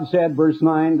 And God said, verse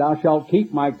 9, "Thou shalt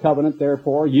keep my covenant,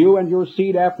 therefore, you and your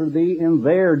seed after thee in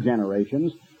their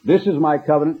generations. This is my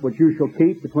covenant which you shall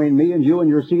keep between me and you and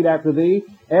your seed after thee.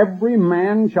 Every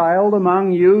man-child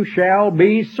among you shall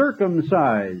be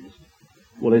circumcised."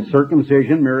 Well, is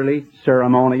circumcision merely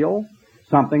ceremonial?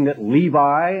 Something that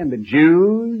Levi and the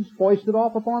Jews foisted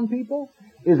off upon people?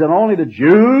 Is it only the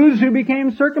Jews who became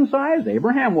circumcised?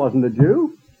 Abraham wasn't a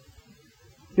Jew.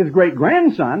 His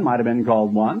great-grandson might have been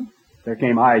called one. There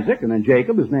came Isaac, and then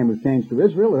Jacob, his name was changed to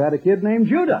Israel, who had a kid named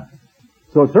Judah.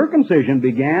 So circumcision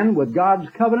began with God's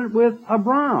covenant with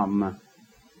Abram,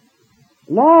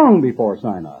 long before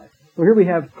Sinai. So here we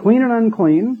have clean and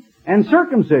unclean, and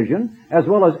circumcision, as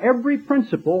well as every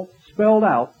principle spelled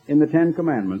out in the Ten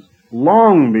Commandments,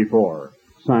 long before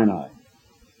Sinai.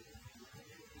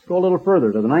 Let's go a little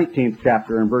further to the 19th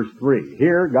chapter and verse 3.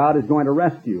 Here, God is going to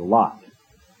rescue Lot.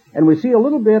 And we see a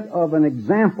little bit of an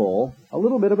example, a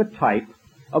little bit of a type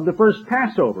of the first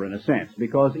Passover in a sense,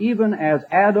 because even as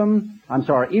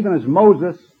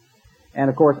Moses and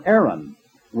of course Aaron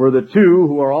were the two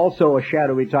who are also a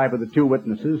shadowy type of the two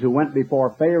witnesses who went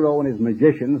before Pharaoh and his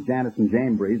magicians, Jannes and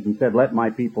Jambres, and said, "Let my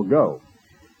people go."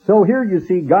 So here you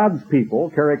see God's people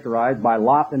characterized by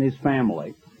Lot and his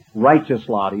family. Righteous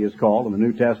Lot, he is called in the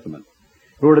New Testament,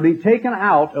 who are to be taken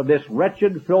out of this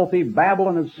wretched, filthy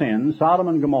Babylon of sin, Sodom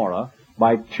and Gomorrah,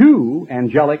 by two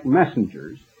angelic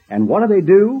messengers. And what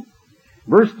do?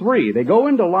 Verse 3, they go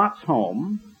into Lot's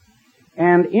home,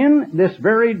 and in this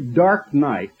very dark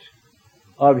night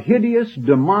of hideous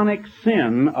demonic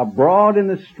sin abroad in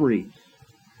the streets,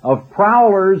 of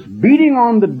prowlers beating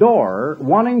on the door,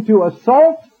 wanting to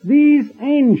assault these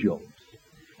angels,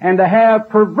 and to have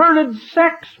perverted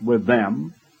sex with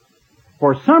them,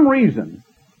 for some reason.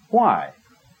 Why?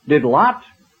 Did Lot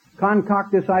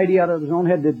concoct this idea out of his own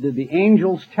head? Did the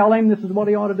angels tell him this is what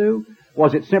he ought to do?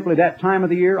 Was it simply that time of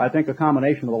the year? I think a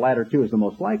combination of the latter two is the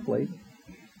most likely.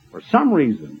 For some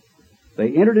reason, they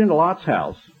entered into Lot's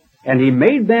house, and he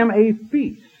made them a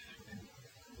feast.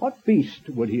 What feast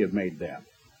would he have made them?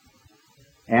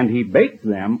 And he baked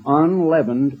them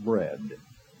unleavened bread,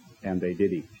 and they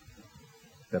did eat.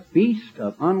 The feast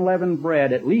of unleavened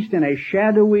bread, at least in a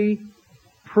shadowy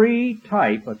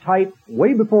pre-type, a type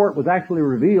way before it was actually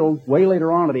revealed, way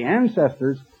later on to the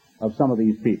ancestors of some of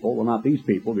these people. Well, not these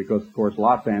people, because, of course,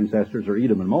 Lot's ancestors are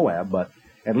Edom and Moab, but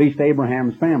at least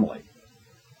Abraham's family.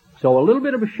 So a little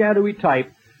bit of a shadowy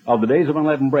type of the days of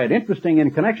unleavened bread. Interesting,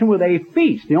 in connection with a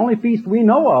feast, the only feast we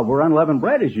know of where unleavened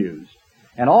bread is used.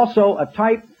 And also a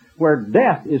type where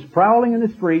death is prowling in the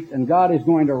streets, and God is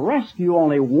going to rescue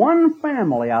only one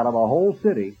family out of a whole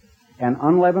city, and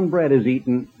unleavened bread is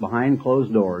eaten behind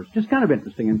closed doors. Just kind of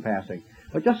interesting in passing.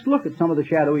 But just look at some of the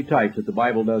shadowy types that the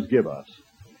Bible does give us.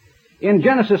 In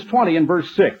Genesis 20 and verse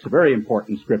 6, a very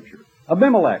important scripture,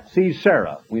 Abimelech sees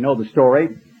Sarah. We know the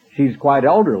story. She's quite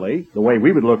elderly, the way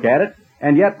we would look at it,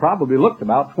 and yet probably looked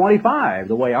about 25,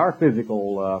 the way our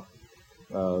physical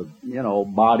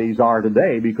bodies are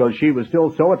today, because she was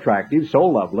still so attractive, so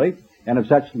lovely, and of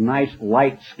such nice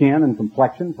light skin and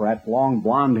complexion, perhaps long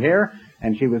blonde hair,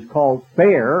 and she was called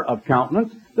fair of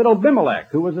countenance, that Abimelech,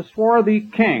 who was a swarthy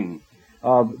king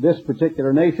of this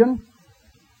particular nation,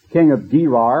 king of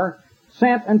Gerar,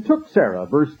 sent and took Sarah,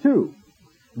 verse 2.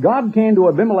 God came to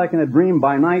Abimelech in a dream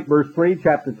by night, verse 3,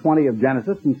 chapter 20 of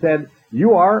Genesis, and said,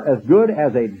 "You are as good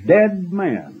as a dead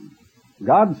man."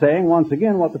 God's saying, once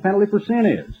again, what the penalty for sin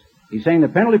is. He's saying the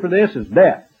penalty for this is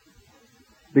death.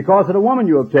 Because of the woman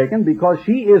you have taken, because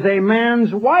she is a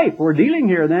man's wife. We're dealing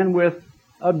here then with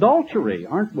adultery,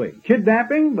 aren't we?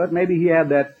 Kidnapping, but maybe he had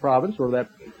that province or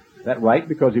that right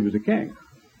because he was a king.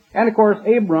 And of course,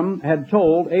 Abraham had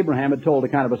told a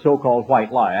kind of a so-called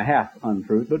white lie, a half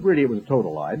untruth, but really it was a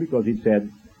total lie because he'd said,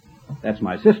 "That's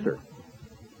my sister."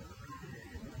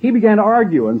 He began to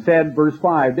argue and said, verse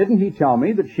 5, "Didn't he tell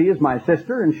me that she is my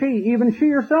sister? And even she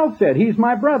herself said, 'He's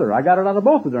my brother.' I got it out of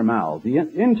both of their mouths. The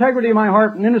integrity of my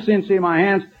heart and innocency of my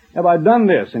hands have I done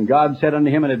this." And God said unto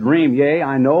him in a dream, "Yea,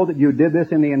 I know that you did this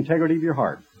in the integrity of your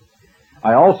heart.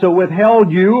 I also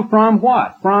withheld you from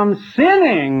what? From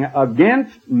sinning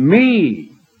against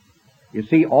me." You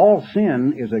see, all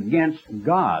sin is against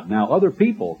God. Now, other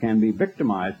people can be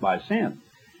victimized by sin.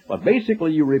 But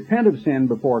basically, you repent of sin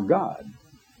before God.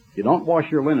 You don't wash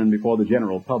your linen before the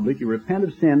general public. You repent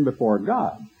of sin before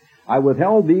God. "I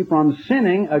withheld thee from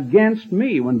sinning against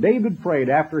me." When David prayed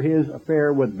after his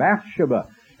affair with Bathsheba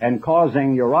and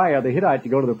causing Uriah the Hittite to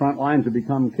go to the front lines and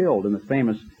become killed in the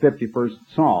famous 51st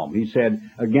Psalm, he said,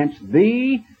 "Against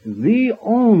thee, thee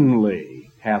only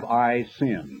have I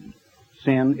sinned."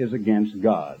 Sin is against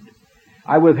God.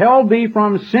 "I withheld thee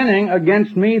from sinning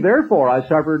against me, therefore I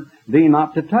suffered thee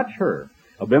not to touch her."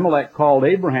 Abimelech called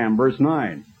Abraham, verse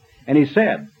 9. And he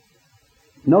said,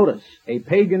 notice, a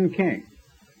pagan king.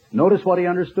 Notice what he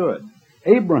understood.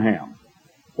 "Abraham,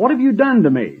 what have you done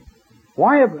to me?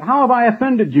 How have I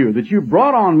offended you, that you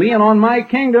brought on me and on my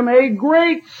kingdom a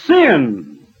great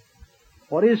sin?"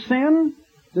 What is sin?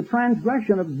 The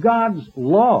transgression of God's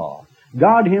law.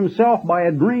 God himself, by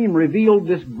a dream, revealed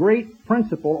this great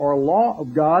principle or law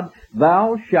of God,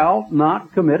 "Thou shalt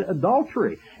not commit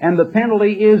adultery." And the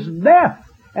penalty is death.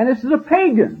 And this is a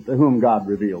pagan to whom God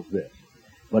reveals this.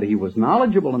 But he was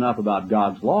knowledgeable enough about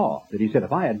God's law that he said,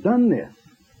 if I had done this,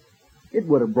 it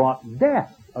would have brought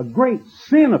death, a great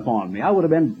sin upon me. I would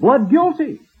have been blood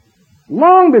guilty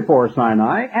long before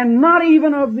Sinai, and not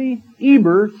even of the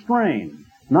Eber strain,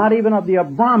 not even of the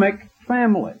Abramic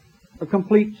family, a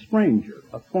complete stranger,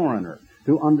 a foreigner,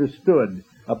 who understood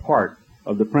a part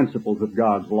of the principles of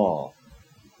God's law.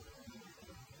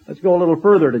 Let's go a little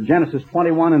further to Genesis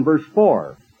 21 and verse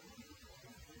 4.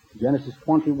 Genesis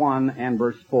 21 and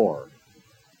verse 4.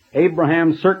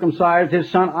 Abraham circumcised his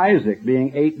son Isaac,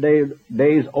 being 8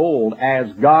 days old,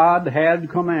 as God had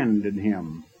commanded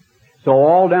him. So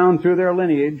all down through their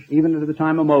lineage, even to the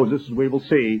time of Moses, as we will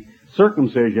see,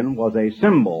 circumcision was a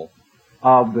symbol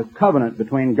of the covenant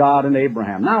between God and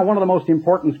Abraham. Now, one of the most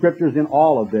important scriptures in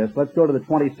all of this, let's go to the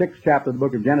 26th chapter of the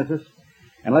book of Genesis,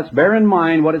 and let's bear in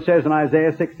mind what it says in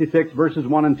Isaiah 66, verses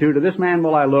 1 and 2. To this man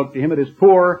will I look, to him that is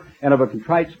poor and of a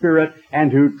contrite spirit,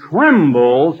 and who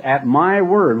trembles at my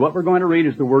word. What we're going to read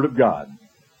is the word of God.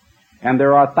 And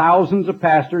there are thousands of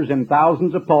pastors in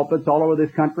thousands of pulpits all over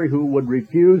this country who would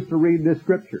refuse to read this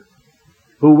scripture,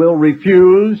 who will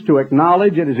refuse to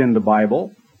acknowledge it is in the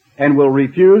Bible, and will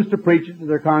refuse to preach it to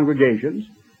their congregations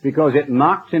because it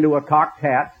knocks into a cocked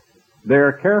hat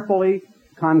their carefully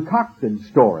concocted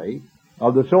story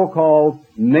of the so-called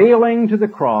nailing to the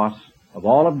cross of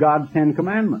all of God's 10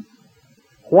 Commandments.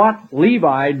 What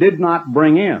Levi did not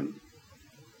bring in,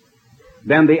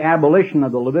 then the abolition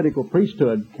of the Levitical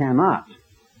priesthood cannot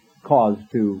cause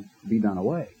to be done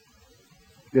away.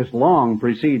 This long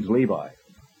precedes Levi.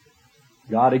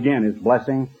 God again is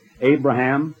blessing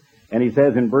Abraham, and he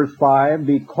says in verse 5,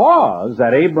 because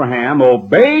that Abraham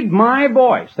obeyed my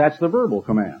voice, that's the verbal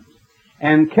command,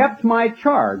 and kept my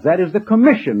charge, that is the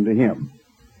commission to him,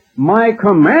 my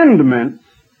commandments,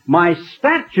 my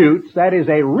statutes, that is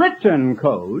a written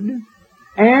code,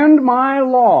 and my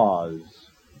laws,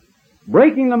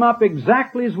 breaking them up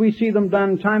exactly as we see them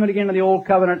done time and again in the Old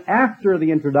Covenant after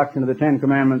the introduction of the 10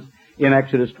 Commandments in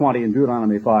Exodus 20 and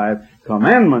Deuteronomy 5,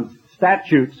 commandments,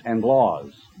 statutes, and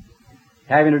laws,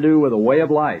 having to do with a way of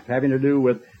life, having to do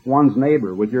with one's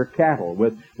neighbor, with your cattle,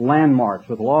 with landmarks,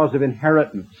 with laws of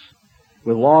inheritance,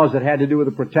 with laws that had to do with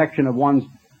the protection of one's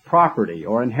property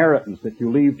or inheritance that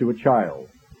you leave to a child.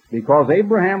 Because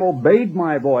Abraham obeyed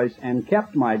my voice and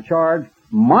kept my charge,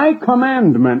 my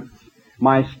commandments,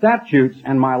 my statutes,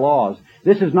 and my laws.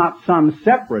 This is not some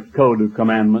separate code of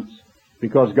commandments,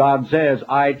 because God says,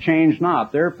 I change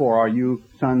not, therefore are you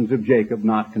sons of Jacob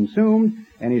not consumed.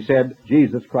 And he said,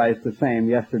 Jesus Christ the same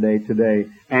yesterday, today,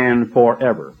 and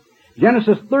forever.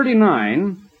 Genesis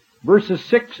 39, verses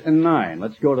 6 and 9.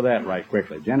 Let's go to that right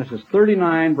quickly. Genesis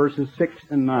 39, verses 6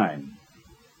 and 9.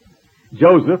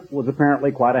 Joseph was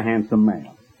apparently quite a handsome man.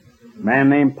 A man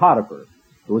named Potiphar,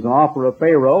 who was an officer of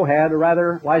Pharaoh, had a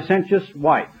rather licentious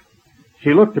wife.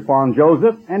 She looked upon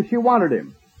Joseph, and she wanted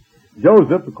him.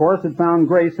 Joseph, of course, had found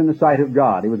grace in the sight of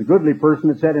God. He was a goodly person,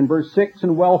 it said in verse 6,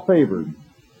 and well-favored.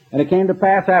 And it came to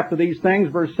pass after these things,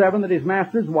 verse 7, that his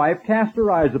master's wife cast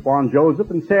her eyes upon Joseph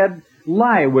and said,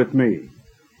 lie with me.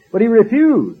 But he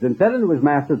refused and said unto his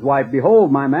master's wife,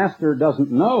 behold, my master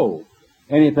doesn't know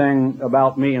anything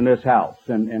about me in this house,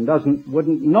 and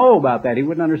wouldn't know about that. He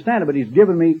wouldn't understand it, but he's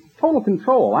given me total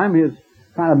control. I'm his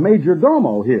kind of major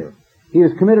domo here. He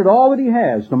has committed all that he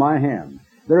has to my hand.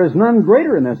 There is none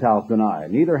greater in this house than I,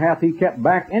 neither hath he kept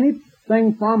back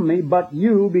anything from me but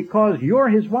you, because you're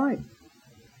his wife.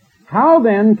 How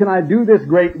then can I do this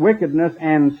great wickedness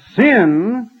and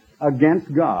sin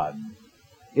against God?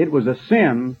 It was a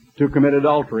sin to commit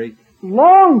adultery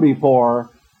long before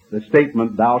the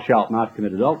statement, thou shalt not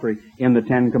commit adultery, in the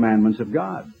 10 Commandments of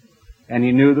God. And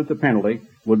he knew that the penalty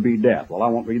would be death. Well, I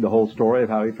won't read the whole story of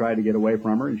how he tried to get away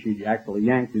from her, and she actually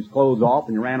yanked his clothes off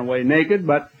and he ran away naked,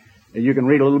 but you can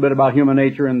read a little bit about human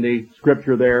nature in the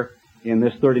scripture there in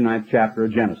this 39th chapter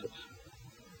of Genesis.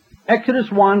 Exodus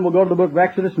 1, we'll go to the book of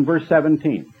Exodus in verse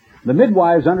 17. The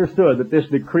midwives understood that this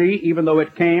decree, even though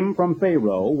it came from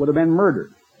Pharaoh, would have been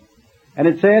murdered. And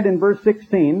it said in verse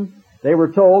 16, they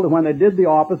were told that when they did the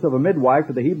office of a midwife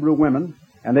to the Hebrew women,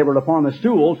 and they were upon the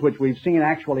stools, which we've seen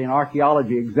actually in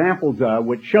archaeology examples of,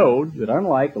 which showed that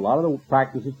unlike a lot of the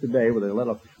practices today where they let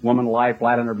a woman lie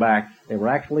flat on her back, they were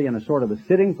actually in a sort of a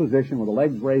sitting position with the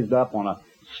legs raised up on a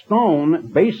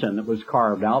stone basin that was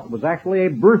carved out. It was actually a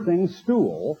birthing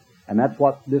stool, and that's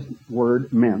what this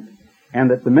word meant.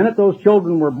 And that the minute those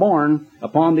children were born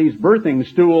upon these birthing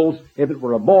stools, if it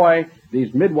were a boy,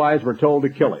 these midwives were told to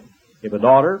kill him. If a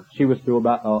daughter, she was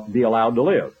to be allowed to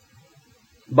live.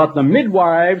 But the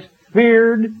midwives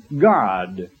feared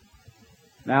God.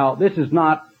 Now, this is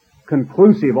not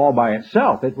conclusive all by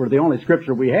itself. It were the only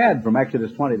scripture we had from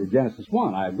Exodus 20 to Genesis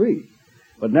 1, I agree.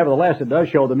 But nevertheless, it does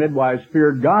show the midwives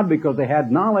feared God because they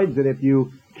had knowledge that if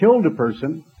you killed a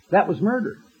person, that was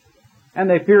murder. And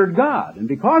they feared God. And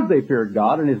because they feared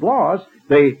God and His laws,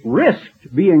 they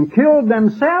risked being killed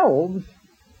themselves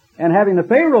and having the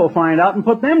Pharaoh find out and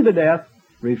put them to death,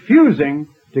 refusing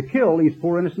to kill these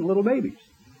poor innocent little babies,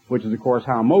 which is, of course,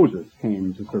 how Moses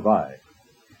came to survive.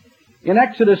 In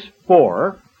Exodus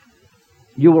 4,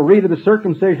 you will read of the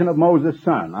circumcision of Moses'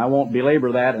 son. I won't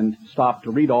belabor that and stop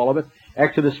to read all of it.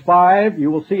 Exodus 5,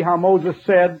 you will see how Moses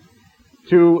said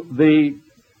to the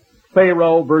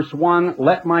Pharaoh, verse 1,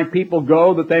 "Let my people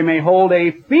go that they may hold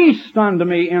a feast unto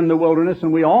me in the wilderness."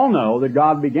 And we all know that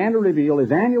God began to reveal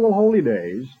His annual holy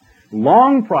days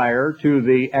long prior to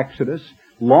the Exodus,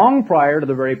 long prior to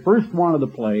the very first one of the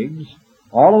plagues,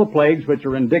 all of the plagues which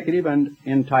are indicative and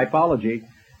in typology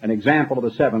an example of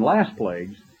the 7 last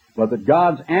plagues, but that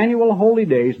God's annual holy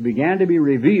days began to be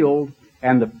revealed,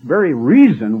 and the very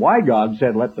reason why God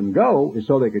said let them go is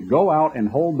so they could go out and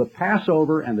hold the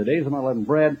Passover and the days of unleavened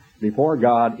bread before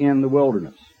God in the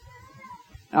wilderness.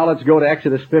 Now let's go to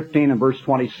Exodus 15 and verse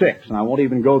 26, and I won't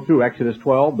even go through Exodus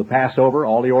 12, the Passover,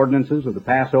 all the ordinances of the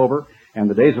Passover and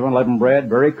the days of unleavened bread,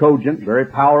 very cogent, very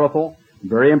powerful,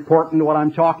 very important to what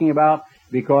I'm talking about,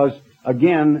 because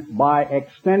again, by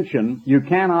extension, you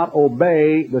cannot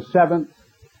obey the 7th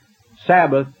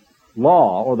Sabbath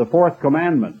law or the 4th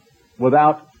commandment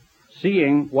without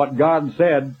seeing what God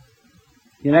said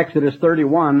in Exodus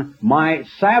 31, "My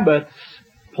Sabbaths,"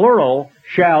 plural,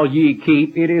 "shall ye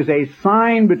keep. It is a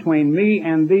sign between me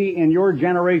and thee in your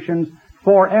generations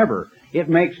forever." It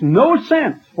makes no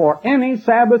sense for any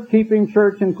Sabbath-keeping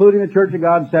church, including the Church of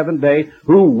God Seventh-day,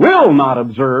 who will not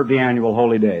observe the annual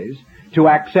holy days, to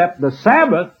accept the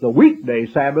Sabbath, the weekday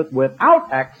Sabbath,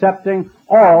 without accepting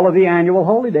all of the annual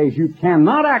holy days. You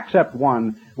cannot accept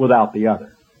one without the other.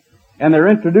 And they're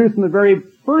introduced in the very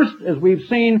first, as we've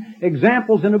seen,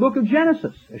 examples in the book of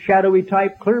Genesis, a shadowy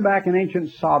type clear back in ancient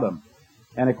Sodom.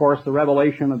 And, of course, the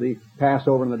revelation of the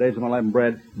Passover and the days of unleavened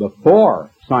bread before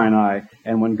Sinai,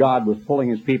 and when God was pulling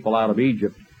His people out of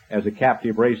Egypt as a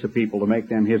captive race of people to make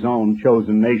them His own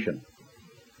chosen nation.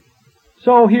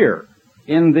 So here,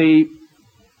 in the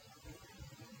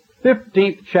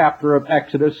 15th chapter of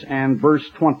Exodus and verse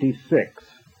 26,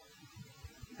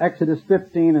 Exodus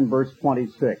 15 and verse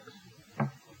 26,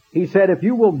 He said, "If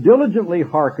you will diligently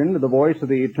hearken to the voice of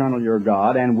the eternal your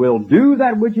God, and will do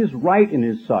that which is right in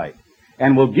His sight,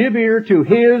 and will give ear to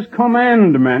His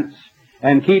commandments,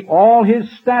 and keep all His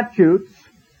statutes,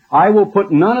 I will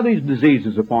put none of these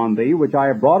diseases upon thee, which I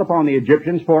have brought upon the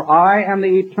Egyptians, for I am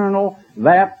the eternal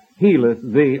that healeth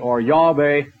thee," or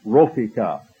Yahweh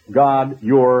Rophika, God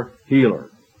your healer.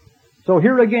 So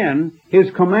here again, His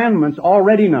commandments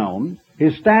already known,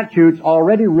 His statutes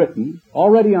already written,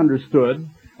 already understood,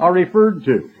 are referred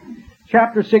to.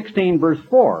 Chapter 16, verse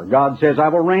 4, God says, "I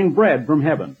will rain bread from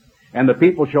heaven, and the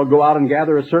people shall go out and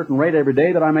gather a certain rate every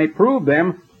day, that I may prove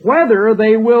them whether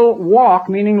they will walk,"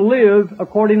 meaning live,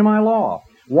 "according to my law."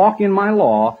 Walk in my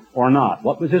law or not.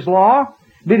 What was His law?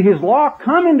 Did His law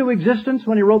come into existence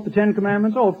when He wrote the 10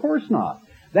 Commandments? Oh, of course not.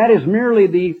 That is merely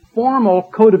the formal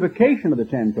codification of the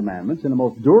 10 Commandments in the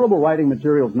most durable writing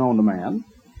materials known to man,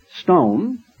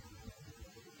 stone,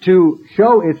 to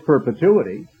show its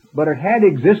perpetuity, but it had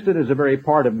existed as a very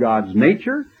part of God's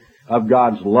nature, of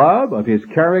God's love, of His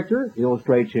character,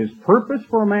 illustrates His purpose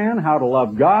for man, how to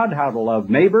love God, how to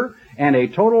love neighbor, and a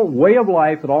total way of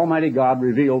life that Almighty God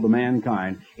revealed to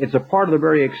mankind. It's a part of the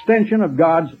very extension of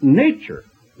God's nature,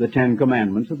 the 10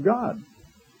 Commandments of God.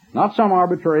 Not some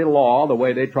arbitrary law, the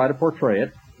way they try to portray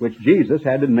it, which Jesus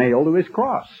had to nail to His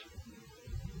cross.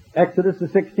 Exodus, the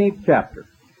 16th chapter.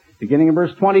 Beginning in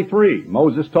verse 23,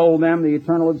 Moses told them, the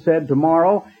Eternal had said,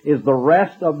 "Tomorrow is the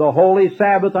rest of the holy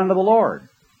Sabbath unto the Lord."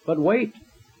 But wait,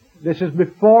 this is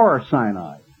before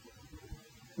Sinai.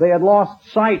 They had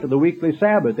lost sight of the weekly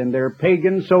Sabbath in their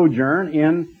pagan sojourn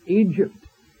in Egypt.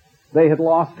 They had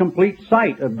lost complete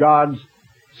sight of God's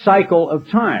cycle of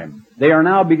time. They are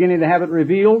now beginning to have it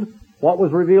revealed. What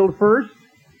was revealed first?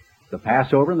 The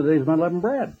Passover and the days of unleavened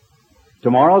bread.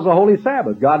 Tomorrow is the holy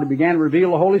Sabbath. God began to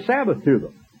reveal the holy Sabbath to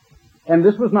them. And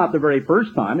this was not the very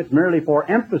first time. It's merely for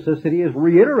emphasis that He is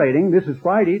reiterating, this is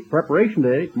Friday, preparation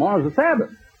day, tomorrow's the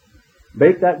Sabbath.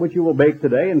 Bake that which you will bake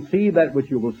today, and seethe that which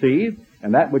you will seethe,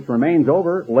 and that which remains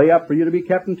over, lay up for you to be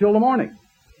kept until the morning.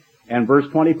 And verse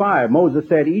 25, Moses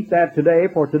said, "Eat that today,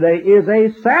 for today is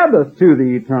a Sabbath to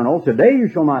the Eternal. Today you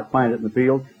shall not find it in the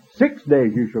field. 6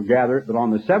 days you shall gather it, but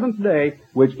on the 7th day,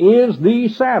 which is the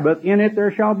Sabbath, in it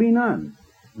there shall be none."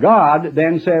 God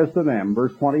then says to them,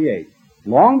 verse 28,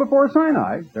 long before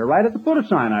Sinai, they're right at the foot of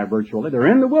Sinai virtually, they're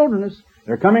in the wilderness,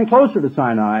 they're coming closer to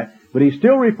Sinai, but He's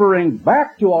still referring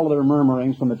back to all of their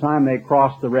murmurings from the time they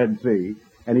crossed the Red Sea.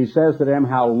 And He says to them,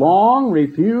 "How long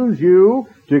refuse you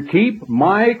to keep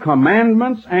my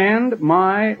commandments and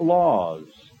my laws?"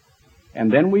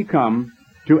 And then we come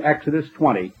to Exodus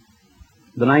 20,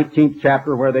 the 19th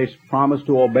chapter, where they promise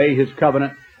to obey His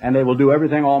covenant, and they will do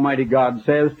everything Almighty God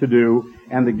says to do,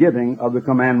 and the giving of the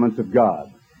commandments of God.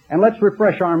 And let's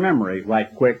refresh our memory right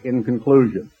quick in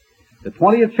conclusion. the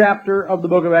 20th chapter of the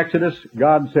book of Exodus,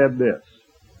 God said this,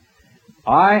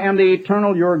 I am the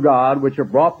eternal your God, which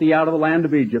have brought thee out of the land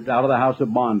of Egypt, out of the house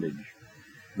of bondage.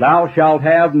 Thou shalt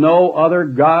have no other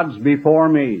gods before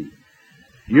me.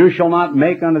 You shall not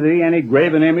make unto thee any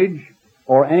graven image,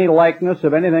 or any likeness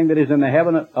of anything that is in the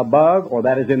heaven above, or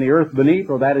that is in the earth beneath,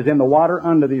 or that is in the water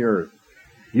under the earth.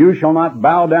 You shall not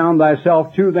bow down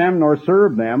thyself to them, nor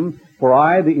serve them, for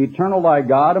I, the eternal thy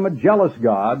God, am a jealous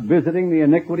God, visiting the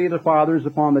iniquity of the fathers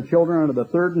upon the children unto the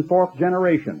third and fourth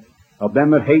generation of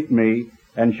them that hate me,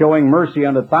 and showing mercy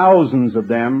unto thousands of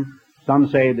them. Some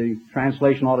say the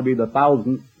translation ought to be the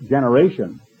 1,000th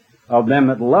generation of them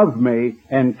that love me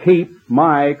and keep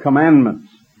my commandments.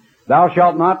 Thou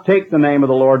shalt not take the name of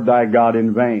the Lord thy God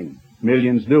in vain.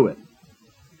 Millions do it.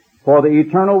 For the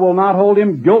Eternal will not hold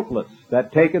him guiltless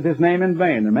that taketh his name in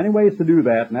vain. There are many ways to do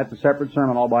that, and that's a separate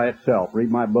sermon all by itself. Read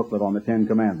my booklet on the Ten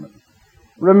Commandments.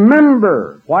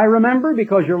 Remember. Why remember?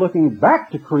 Because you're looking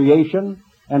back to creation,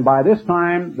 and by this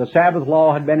time the Sabbath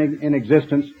law had been in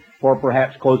existence for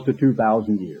perhaps close to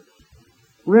 2,000 years.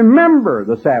 Remember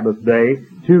the Sabbath day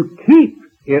to keep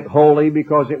it holy,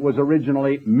 because it was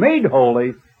originally made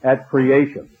holy at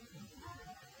creation.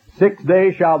 6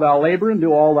 days shalt thou labor and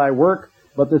do all thy work,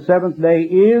 but the seventh day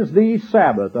is the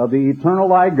Sabbath of the eternal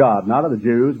thy God, not of the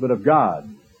Jews, but of God.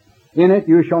 In it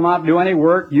you shall not do any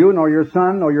work, you, nor your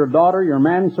son, nor your daughter, your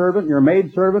manservant, your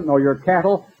maidservant, nor your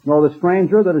cattle, nor the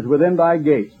stranger that is within thy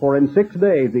gates. For in 6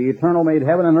 days the Eternal made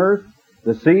heaven and earth,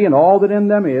 the sea, and all that in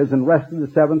them is, and rested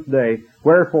the seventh day.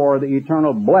 Wherefore the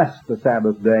Eternal blessed the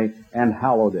Sabbath day, and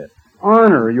hallowed it.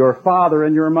 Honor your father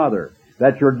and your mother,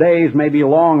 that your days may be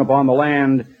long upon the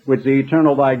land which the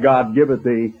Eternal thy God giveth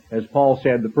thee, as Paul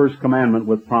said, the first commandment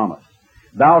with promise.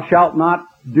 Thou shalt not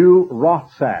do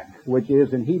Rothsack, which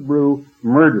is in Hebrew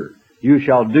murder. You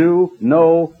shall do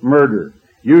no murder.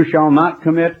 You shall not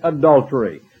commit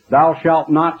adultery. Thou shalt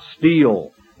not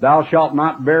steal. Thou shalt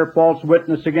not bear false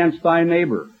witness against thy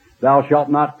neighbor. Thou shalt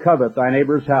not covet thy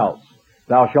neighbor's house.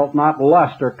 Thou shalt not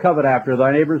lust or covet after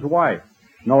thy neighbor's wife,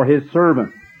 nor his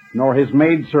servant, nor his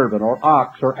maidservant, or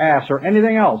ox, or ass, or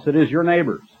anything else that is your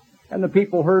neighbor's. And the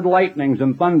people heard lightnings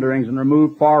and thunderings, and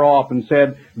removed far off, and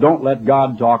said, Don't let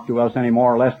God talk to us any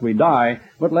more, lest we die,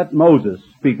 but let Moses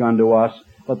speak unto us.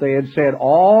 But they had said,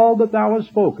 All that thou hast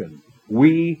spoken,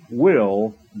 we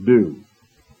will do.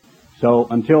 So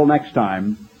until next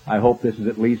time, I hope this has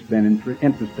at least been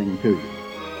interesting to you.